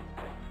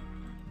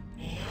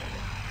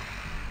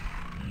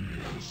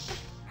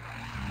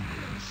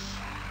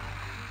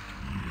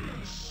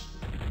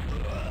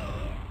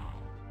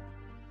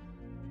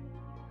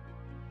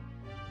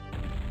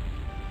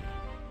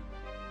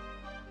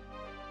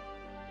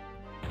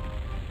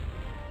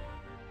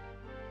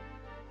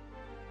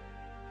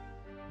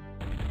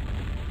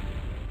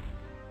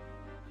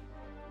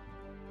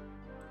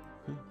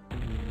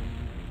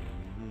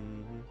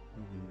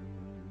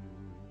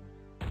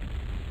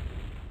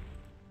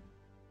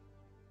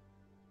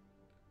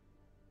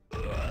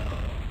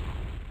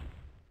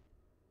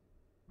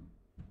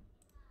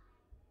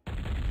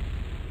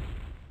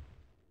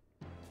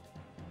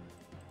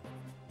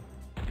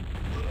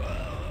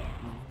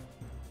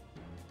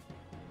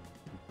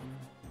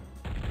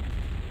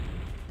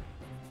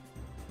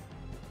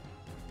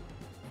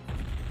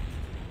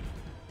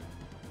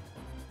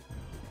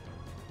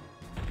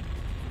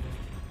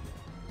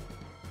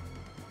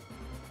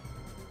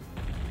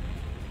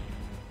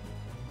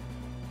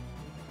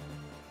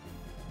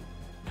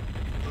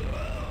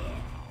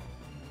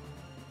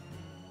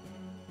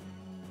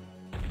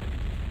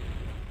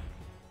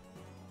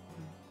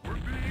 We're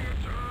being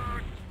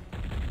attacked.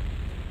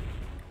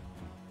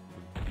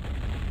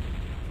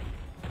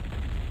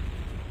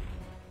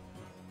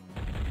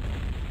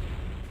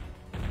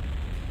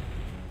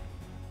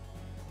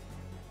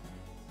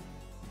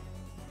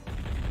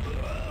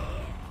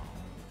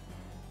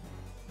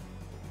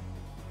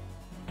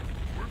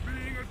 We're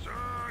being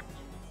attacked.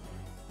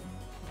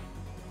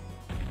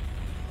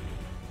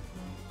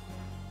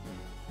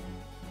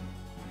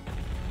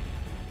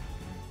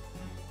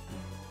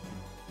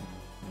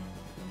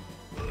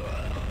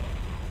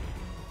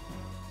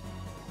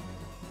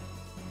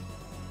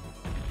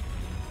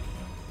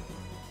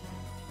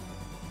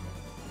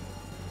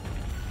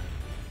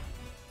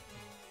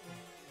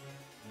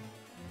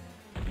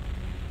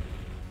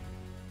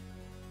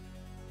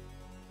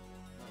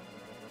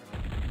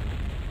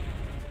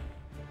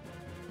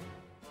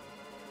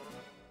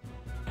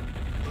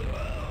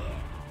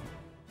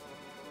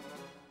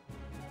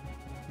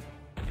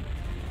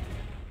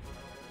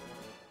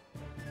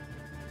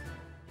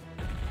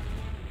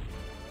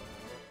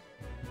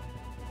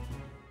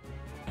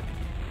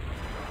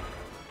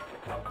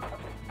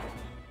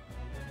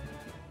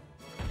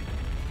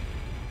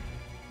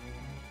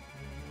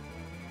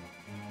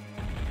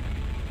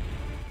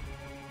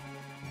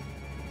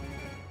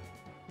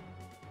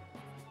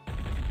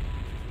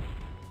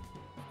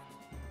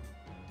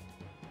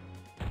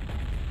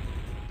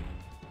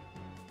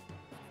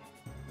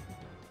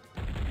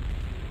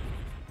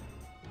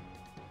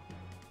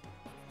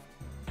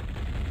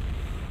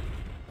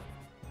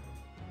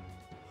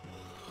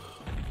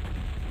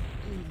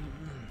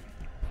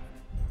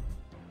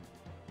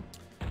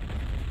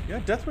 Yeah,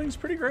 Deathwing's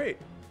pretty great.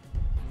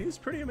 He's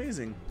pretty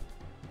amazing.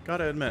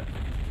 Gotta admit.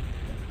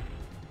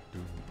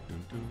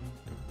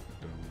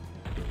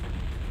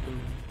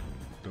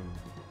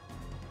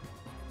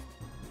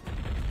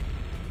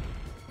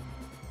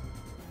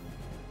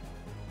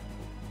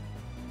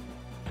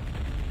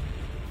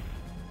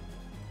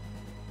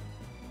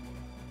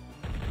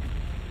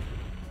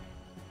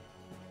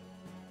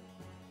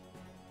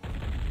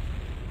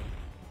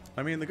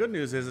 I mean, the good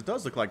news is it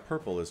does look like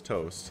purple is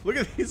toast. Look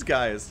at these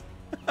guys.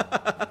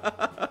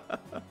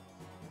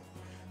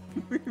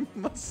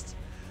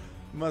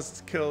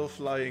 Must kill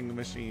flying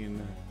machine.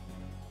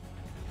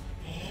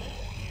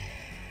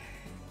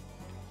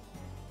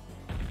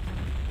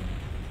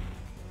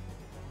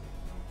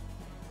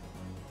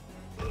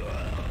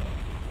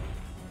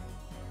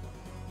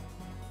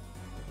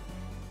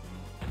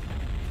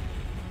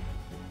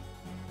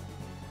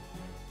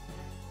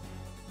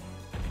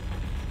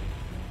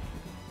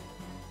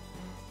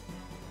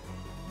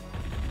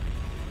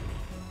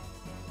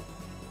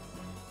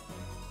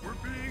 We're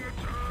being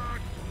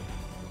attacked.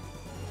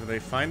 Did they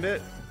find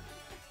it?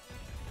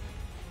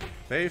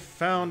 They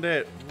found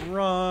it.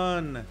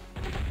 Run.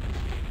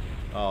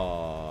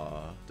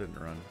 Aw, didn't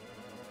run.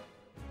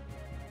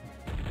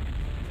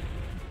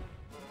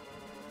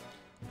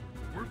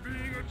 We're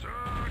being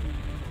attacked.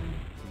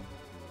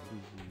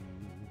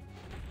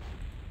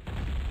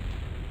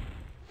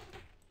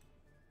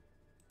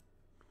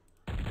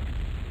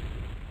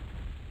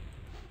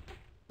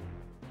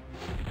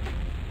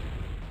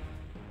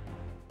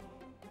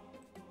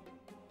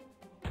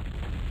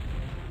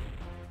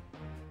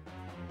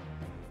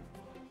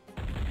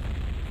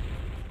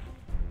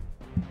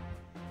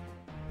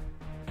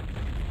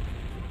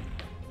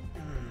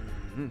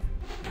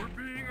 We're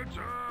being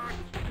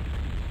attacked.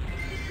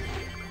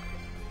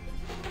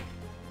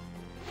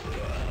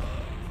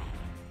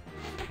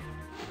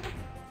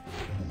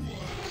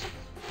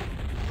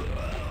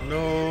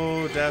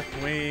 No,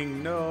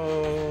 Deathwing,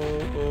 no.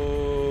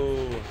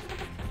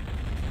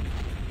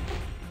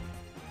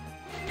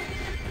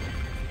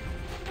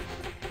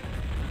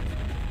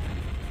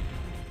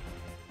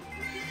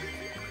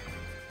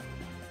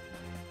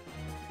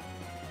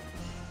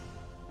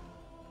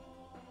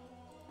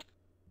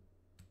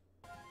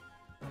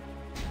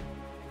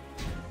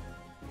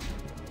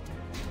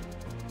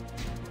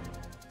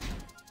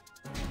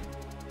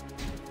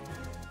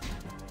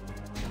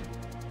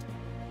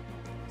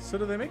 So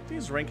do they make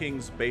these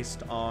rankings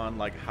based on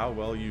like how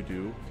well you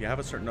do? If you have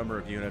a certain number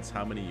of units,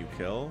 how many you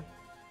kill?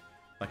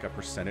 Like a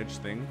percentage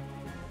thing?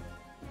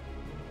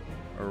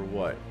 Or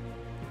what?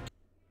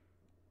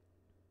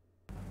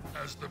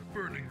 As the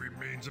burning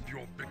remains of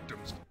your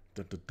victims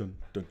Dun dun dun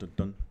dun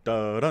dun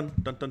dun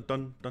dun dun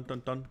dun dun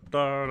dun dun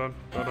dun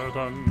dun dun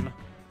dun.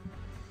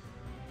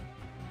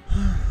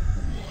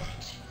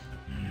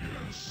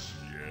 Yes,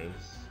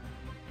 yes.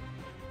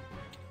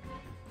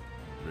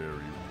 Very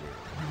well.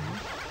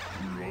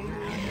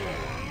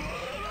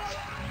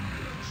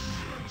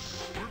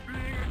 We're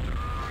being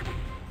attacked.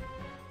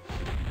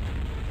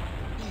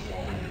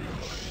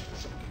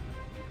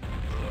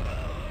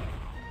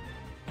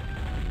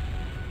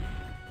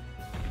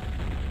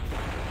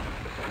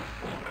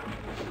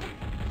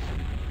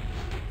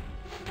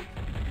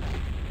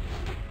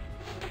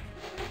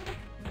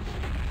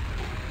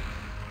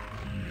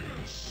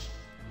 Yes.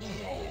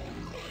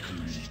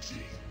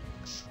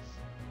 Greetings.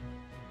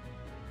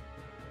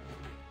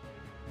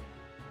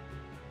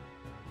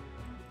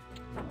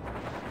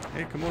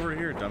 Hey, come over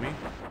here, dummy.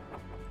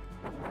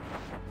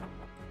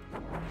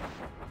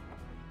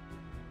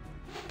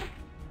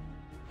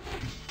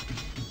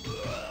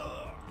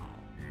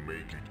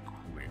 Make it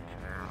quick.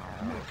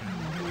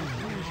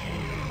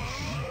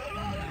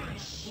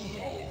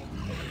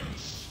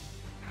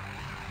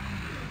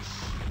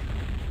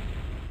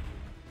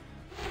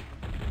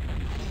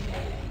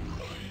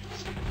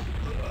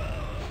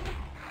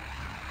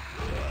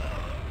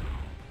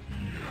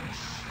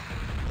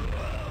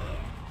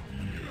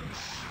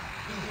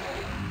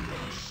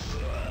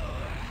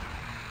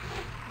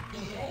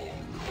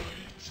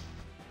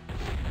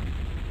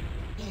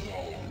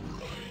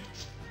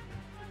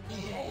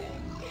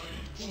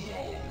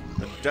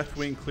 The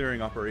Deathwing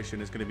clearing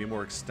operation is going to be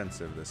more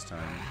extensive this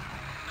time.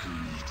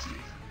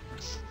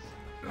 Greetings.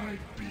 I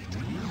beat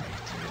you.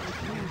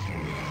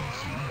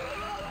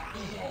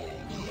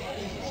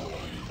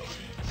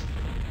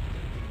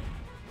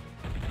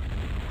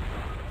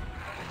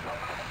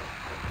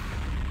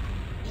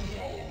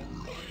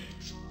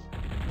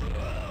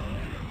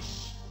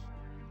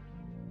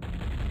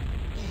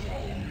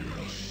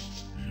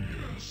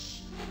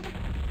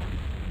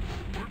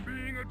 We're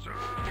being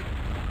attacked.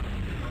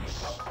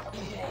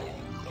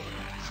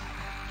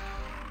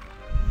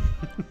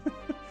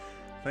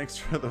 Thanks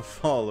for the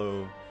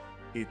follow,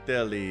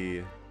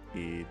 Itali.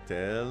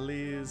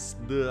 Itali's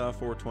the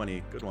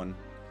 420. Good one.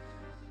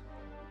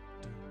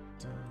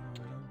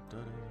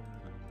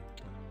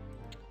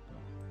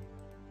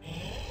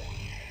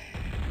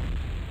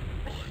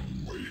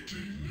 I'm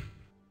waiting.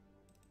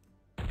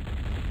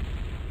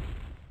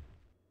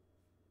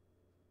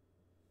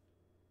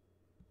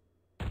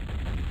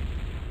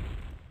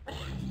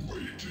 I'm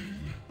waiting.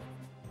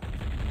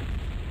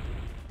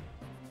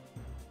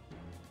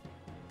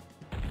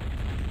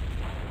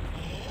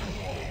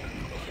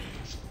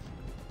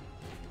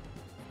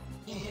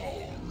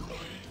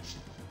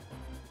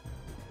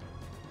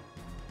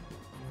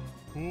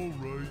 All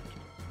right.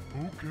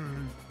 Okay.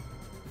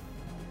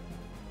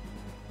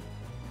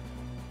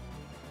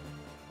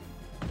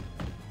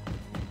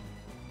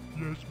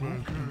 Yes,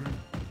 Master.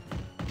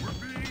 We're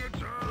being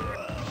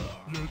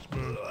attacked. Yes,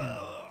 Master.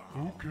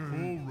 Okay.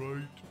 All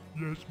right.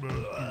 Yes,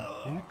 Master.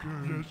 Okay.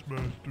 Yes,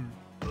 Master.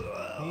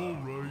 All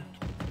right.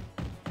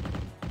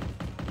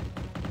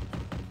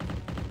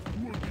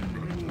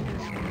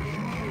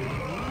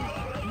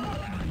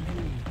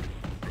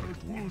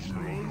 That was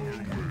right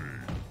away.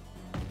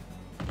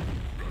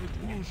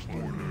 That was my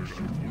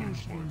master.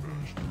 Was my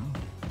master.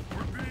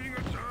 We're being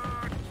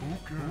attacked!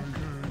 Okay.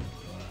 Okay.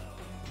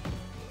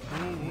 All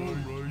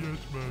right.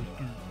 Yes,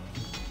 Master.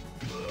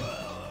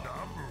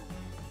 Dabu!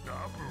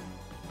 Dabu!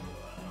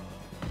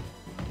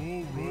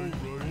 All right.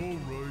 All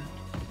right.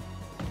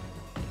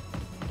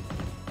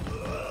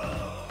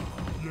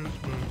 Yes,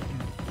 Master.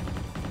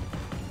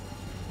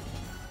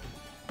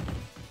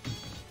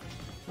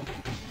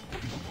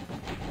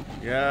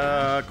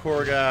 Yeah,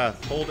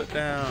 Korgath, hold it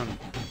down.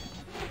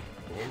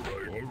 All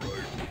right, all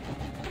right.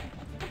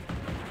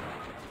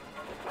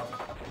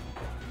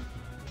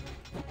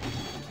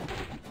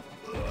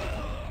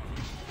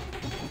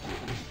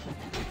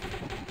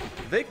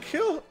 They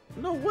kill?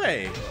 No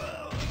way.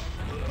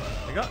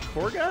 They got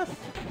Korgath?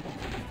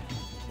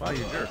 Wow,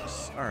 you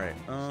jerks. Alright,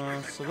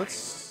 so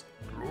let's...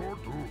 Draw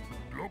to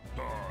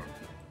Loktar.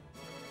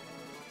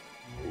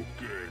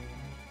 Okay.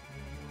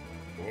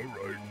 All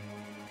right.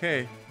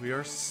 Okay, we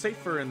are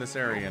safer in this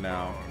area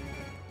now.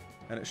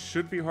 And it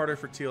should be harder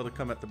for Teal to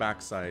come at the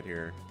backside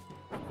here.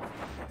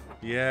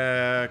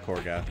 Yeah,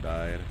 Korgath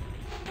died.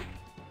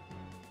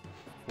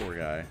 Poor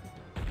guy.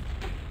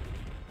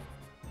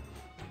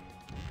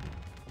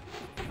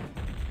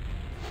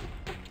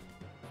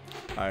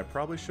 I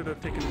probably should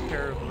have taken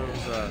care of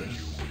those,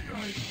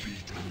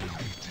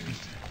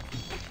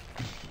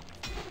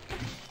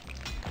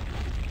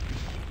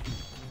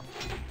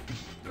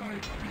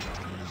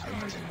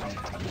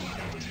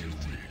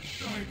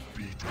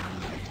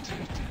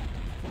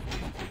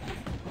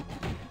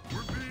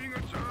 We're being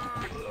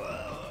attacked!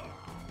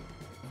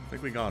 I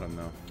think we got him,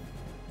 though.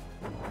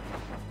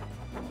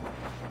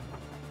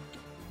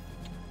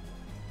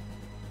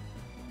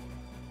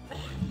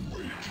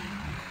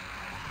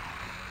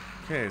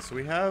 Okay, so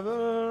we have,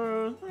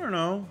 I don't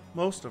know,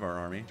 most of our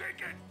army.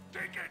 Take it!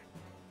 Take it!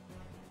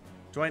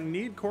 Do I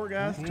need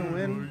Korgath to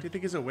win? Do you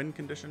think he's a win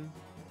condition?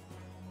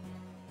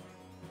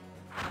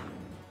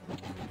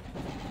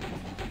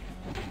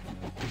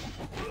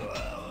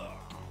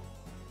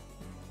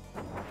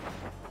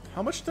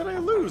 How much did I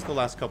lose the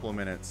last couple of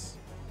minutes?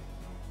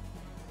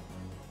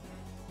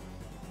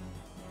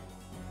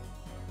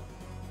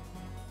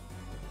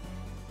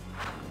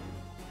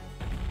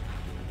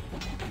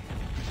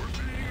 We're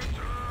being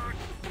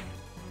attacked!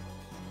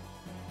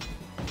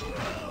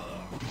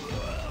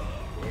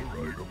 All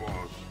right, the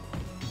boss.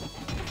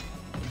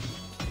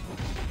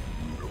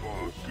 The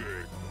boss.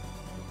 Okay.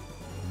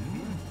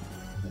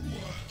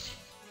 What?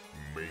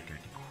 Make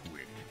it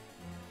quick.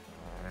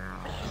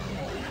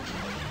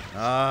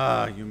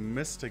 Ah, you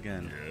missed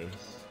again.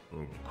 Yes,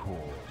 of course.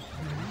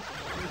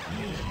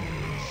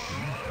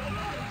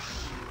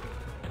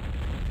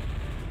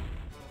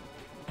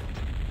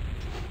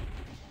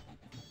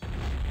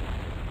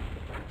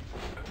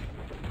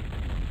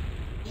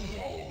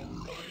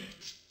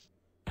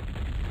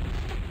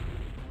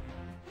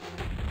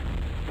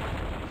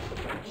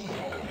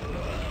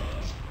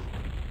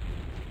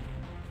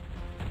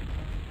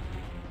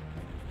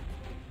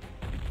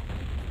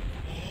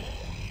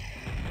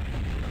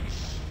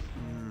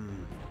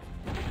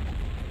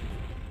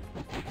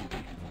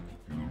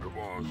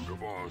 The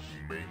boss,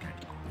 make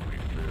it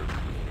quick there.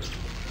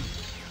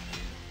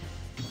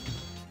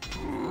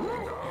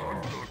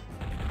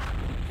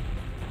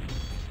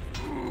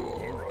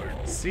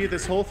 See,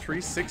 this whole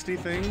 360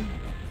 thing,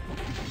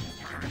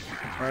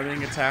 where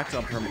being attacked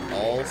up from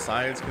all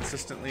sides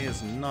consistently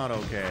is not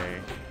okay.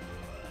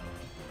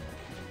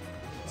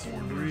 It's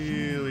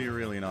really,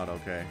 really not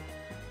okay.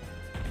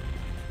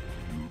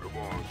 The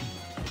boss.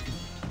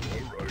 All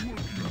right.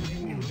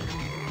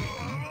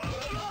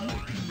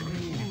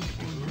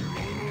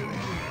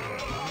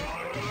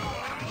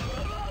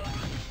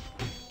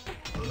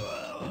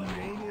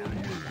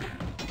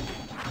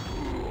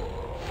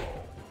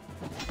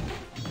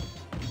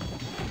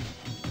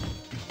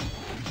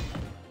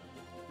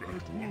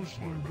 Was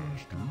my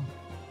master.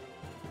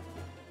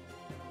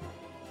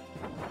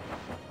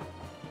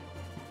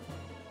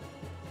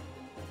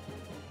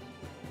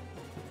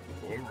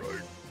 All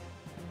right.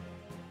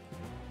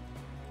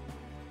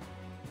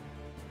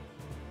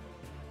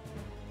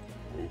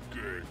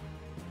 Okay.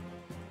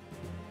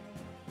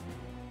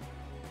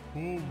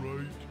 All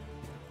right.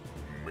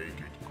 Make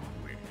it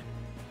quick.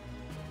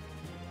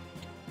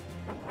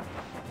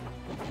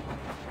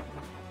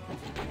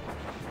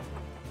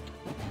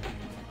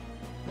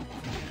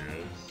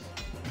 Yes.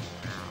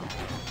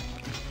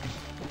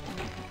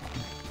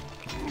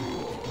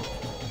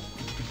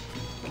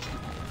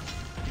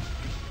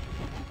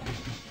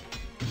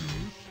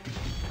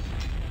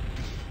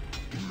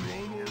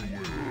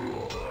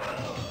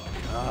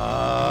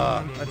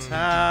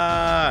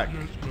 Attack!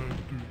 Yes,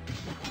 Master.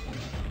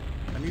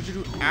 I need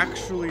you to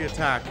actually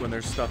attack when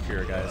there's stuff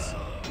here, guys.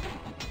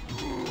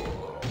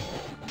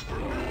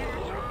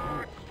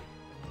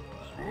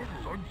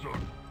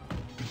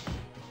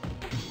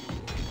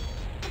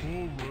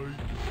 Alright,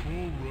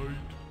 alright.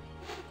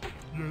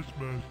 Yes,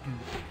 master.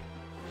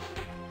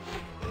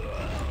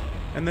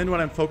 And then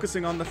when I'm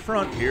focusing on the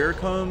front, here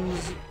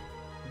comes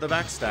the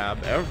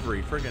backstab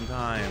every friggin'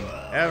 time.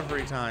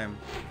 Every time.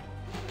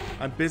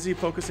 I'm busy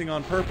focusing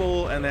on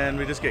purple, and then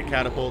we just get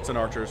catapults and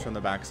archers from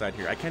the backside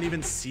here. I can't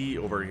even see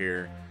over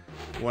here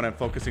when I'm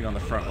focusing on the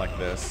front like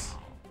this.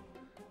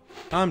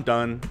 I'm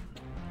done.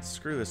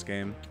 Screw this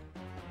game.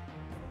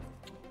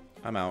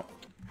 I'm out.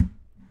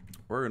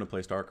 We're going to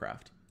play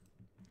StarCraft.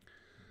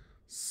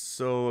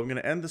 So I'm going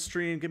to end the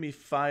stream. Give me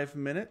 5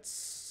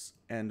 minutes,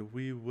 and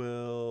we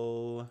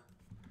will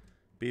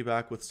be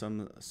back with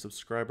some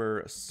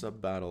subscriber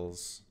sub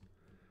battles.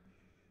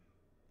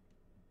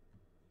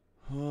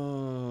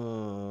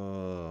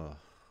 Oh.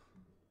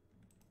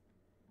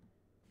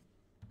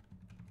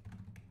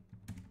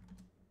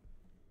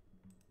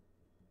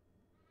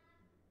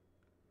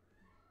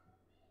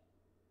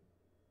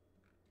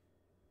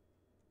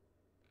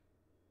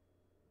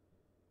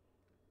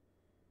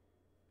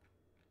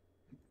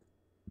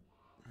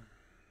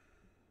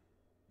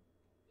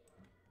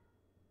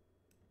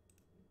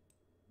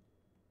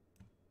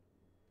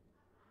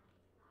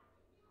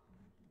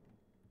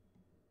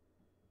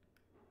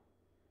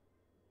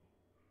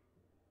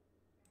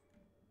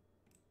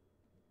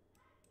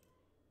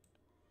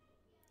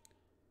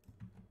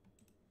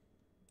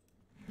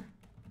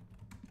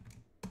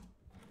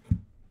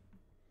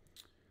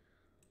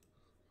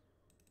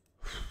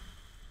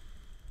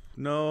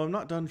 No, I'm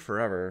not done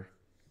forever.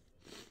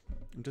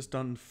 I'm just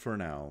done for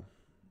now.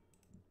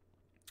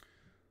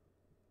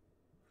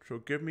 So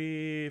give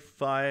me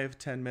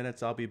 5-10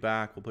 minutes. I'll be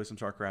back. We'll play some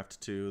StarCraft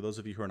 2. Those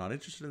of you who are not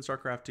interested in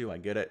StarCraft 2, I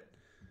get it.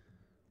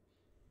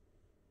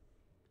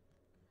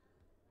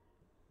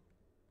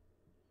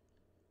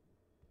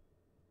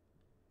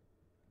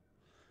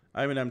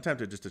 I mean, I'm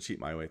tempted just to cheat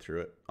my way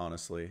through it,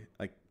 honestly.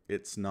 Like,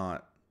 it's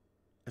not...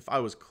 If I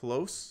was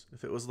close,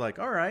 if it was like,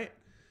 all right,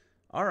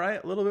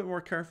 a little bit more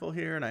careful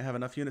here, and I have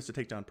enough units to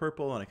take down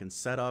purple, and I can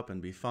set up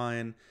and be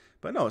fine.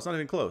 But no, it's not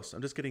even close.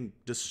 I'm just getting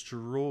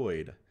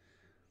destroyed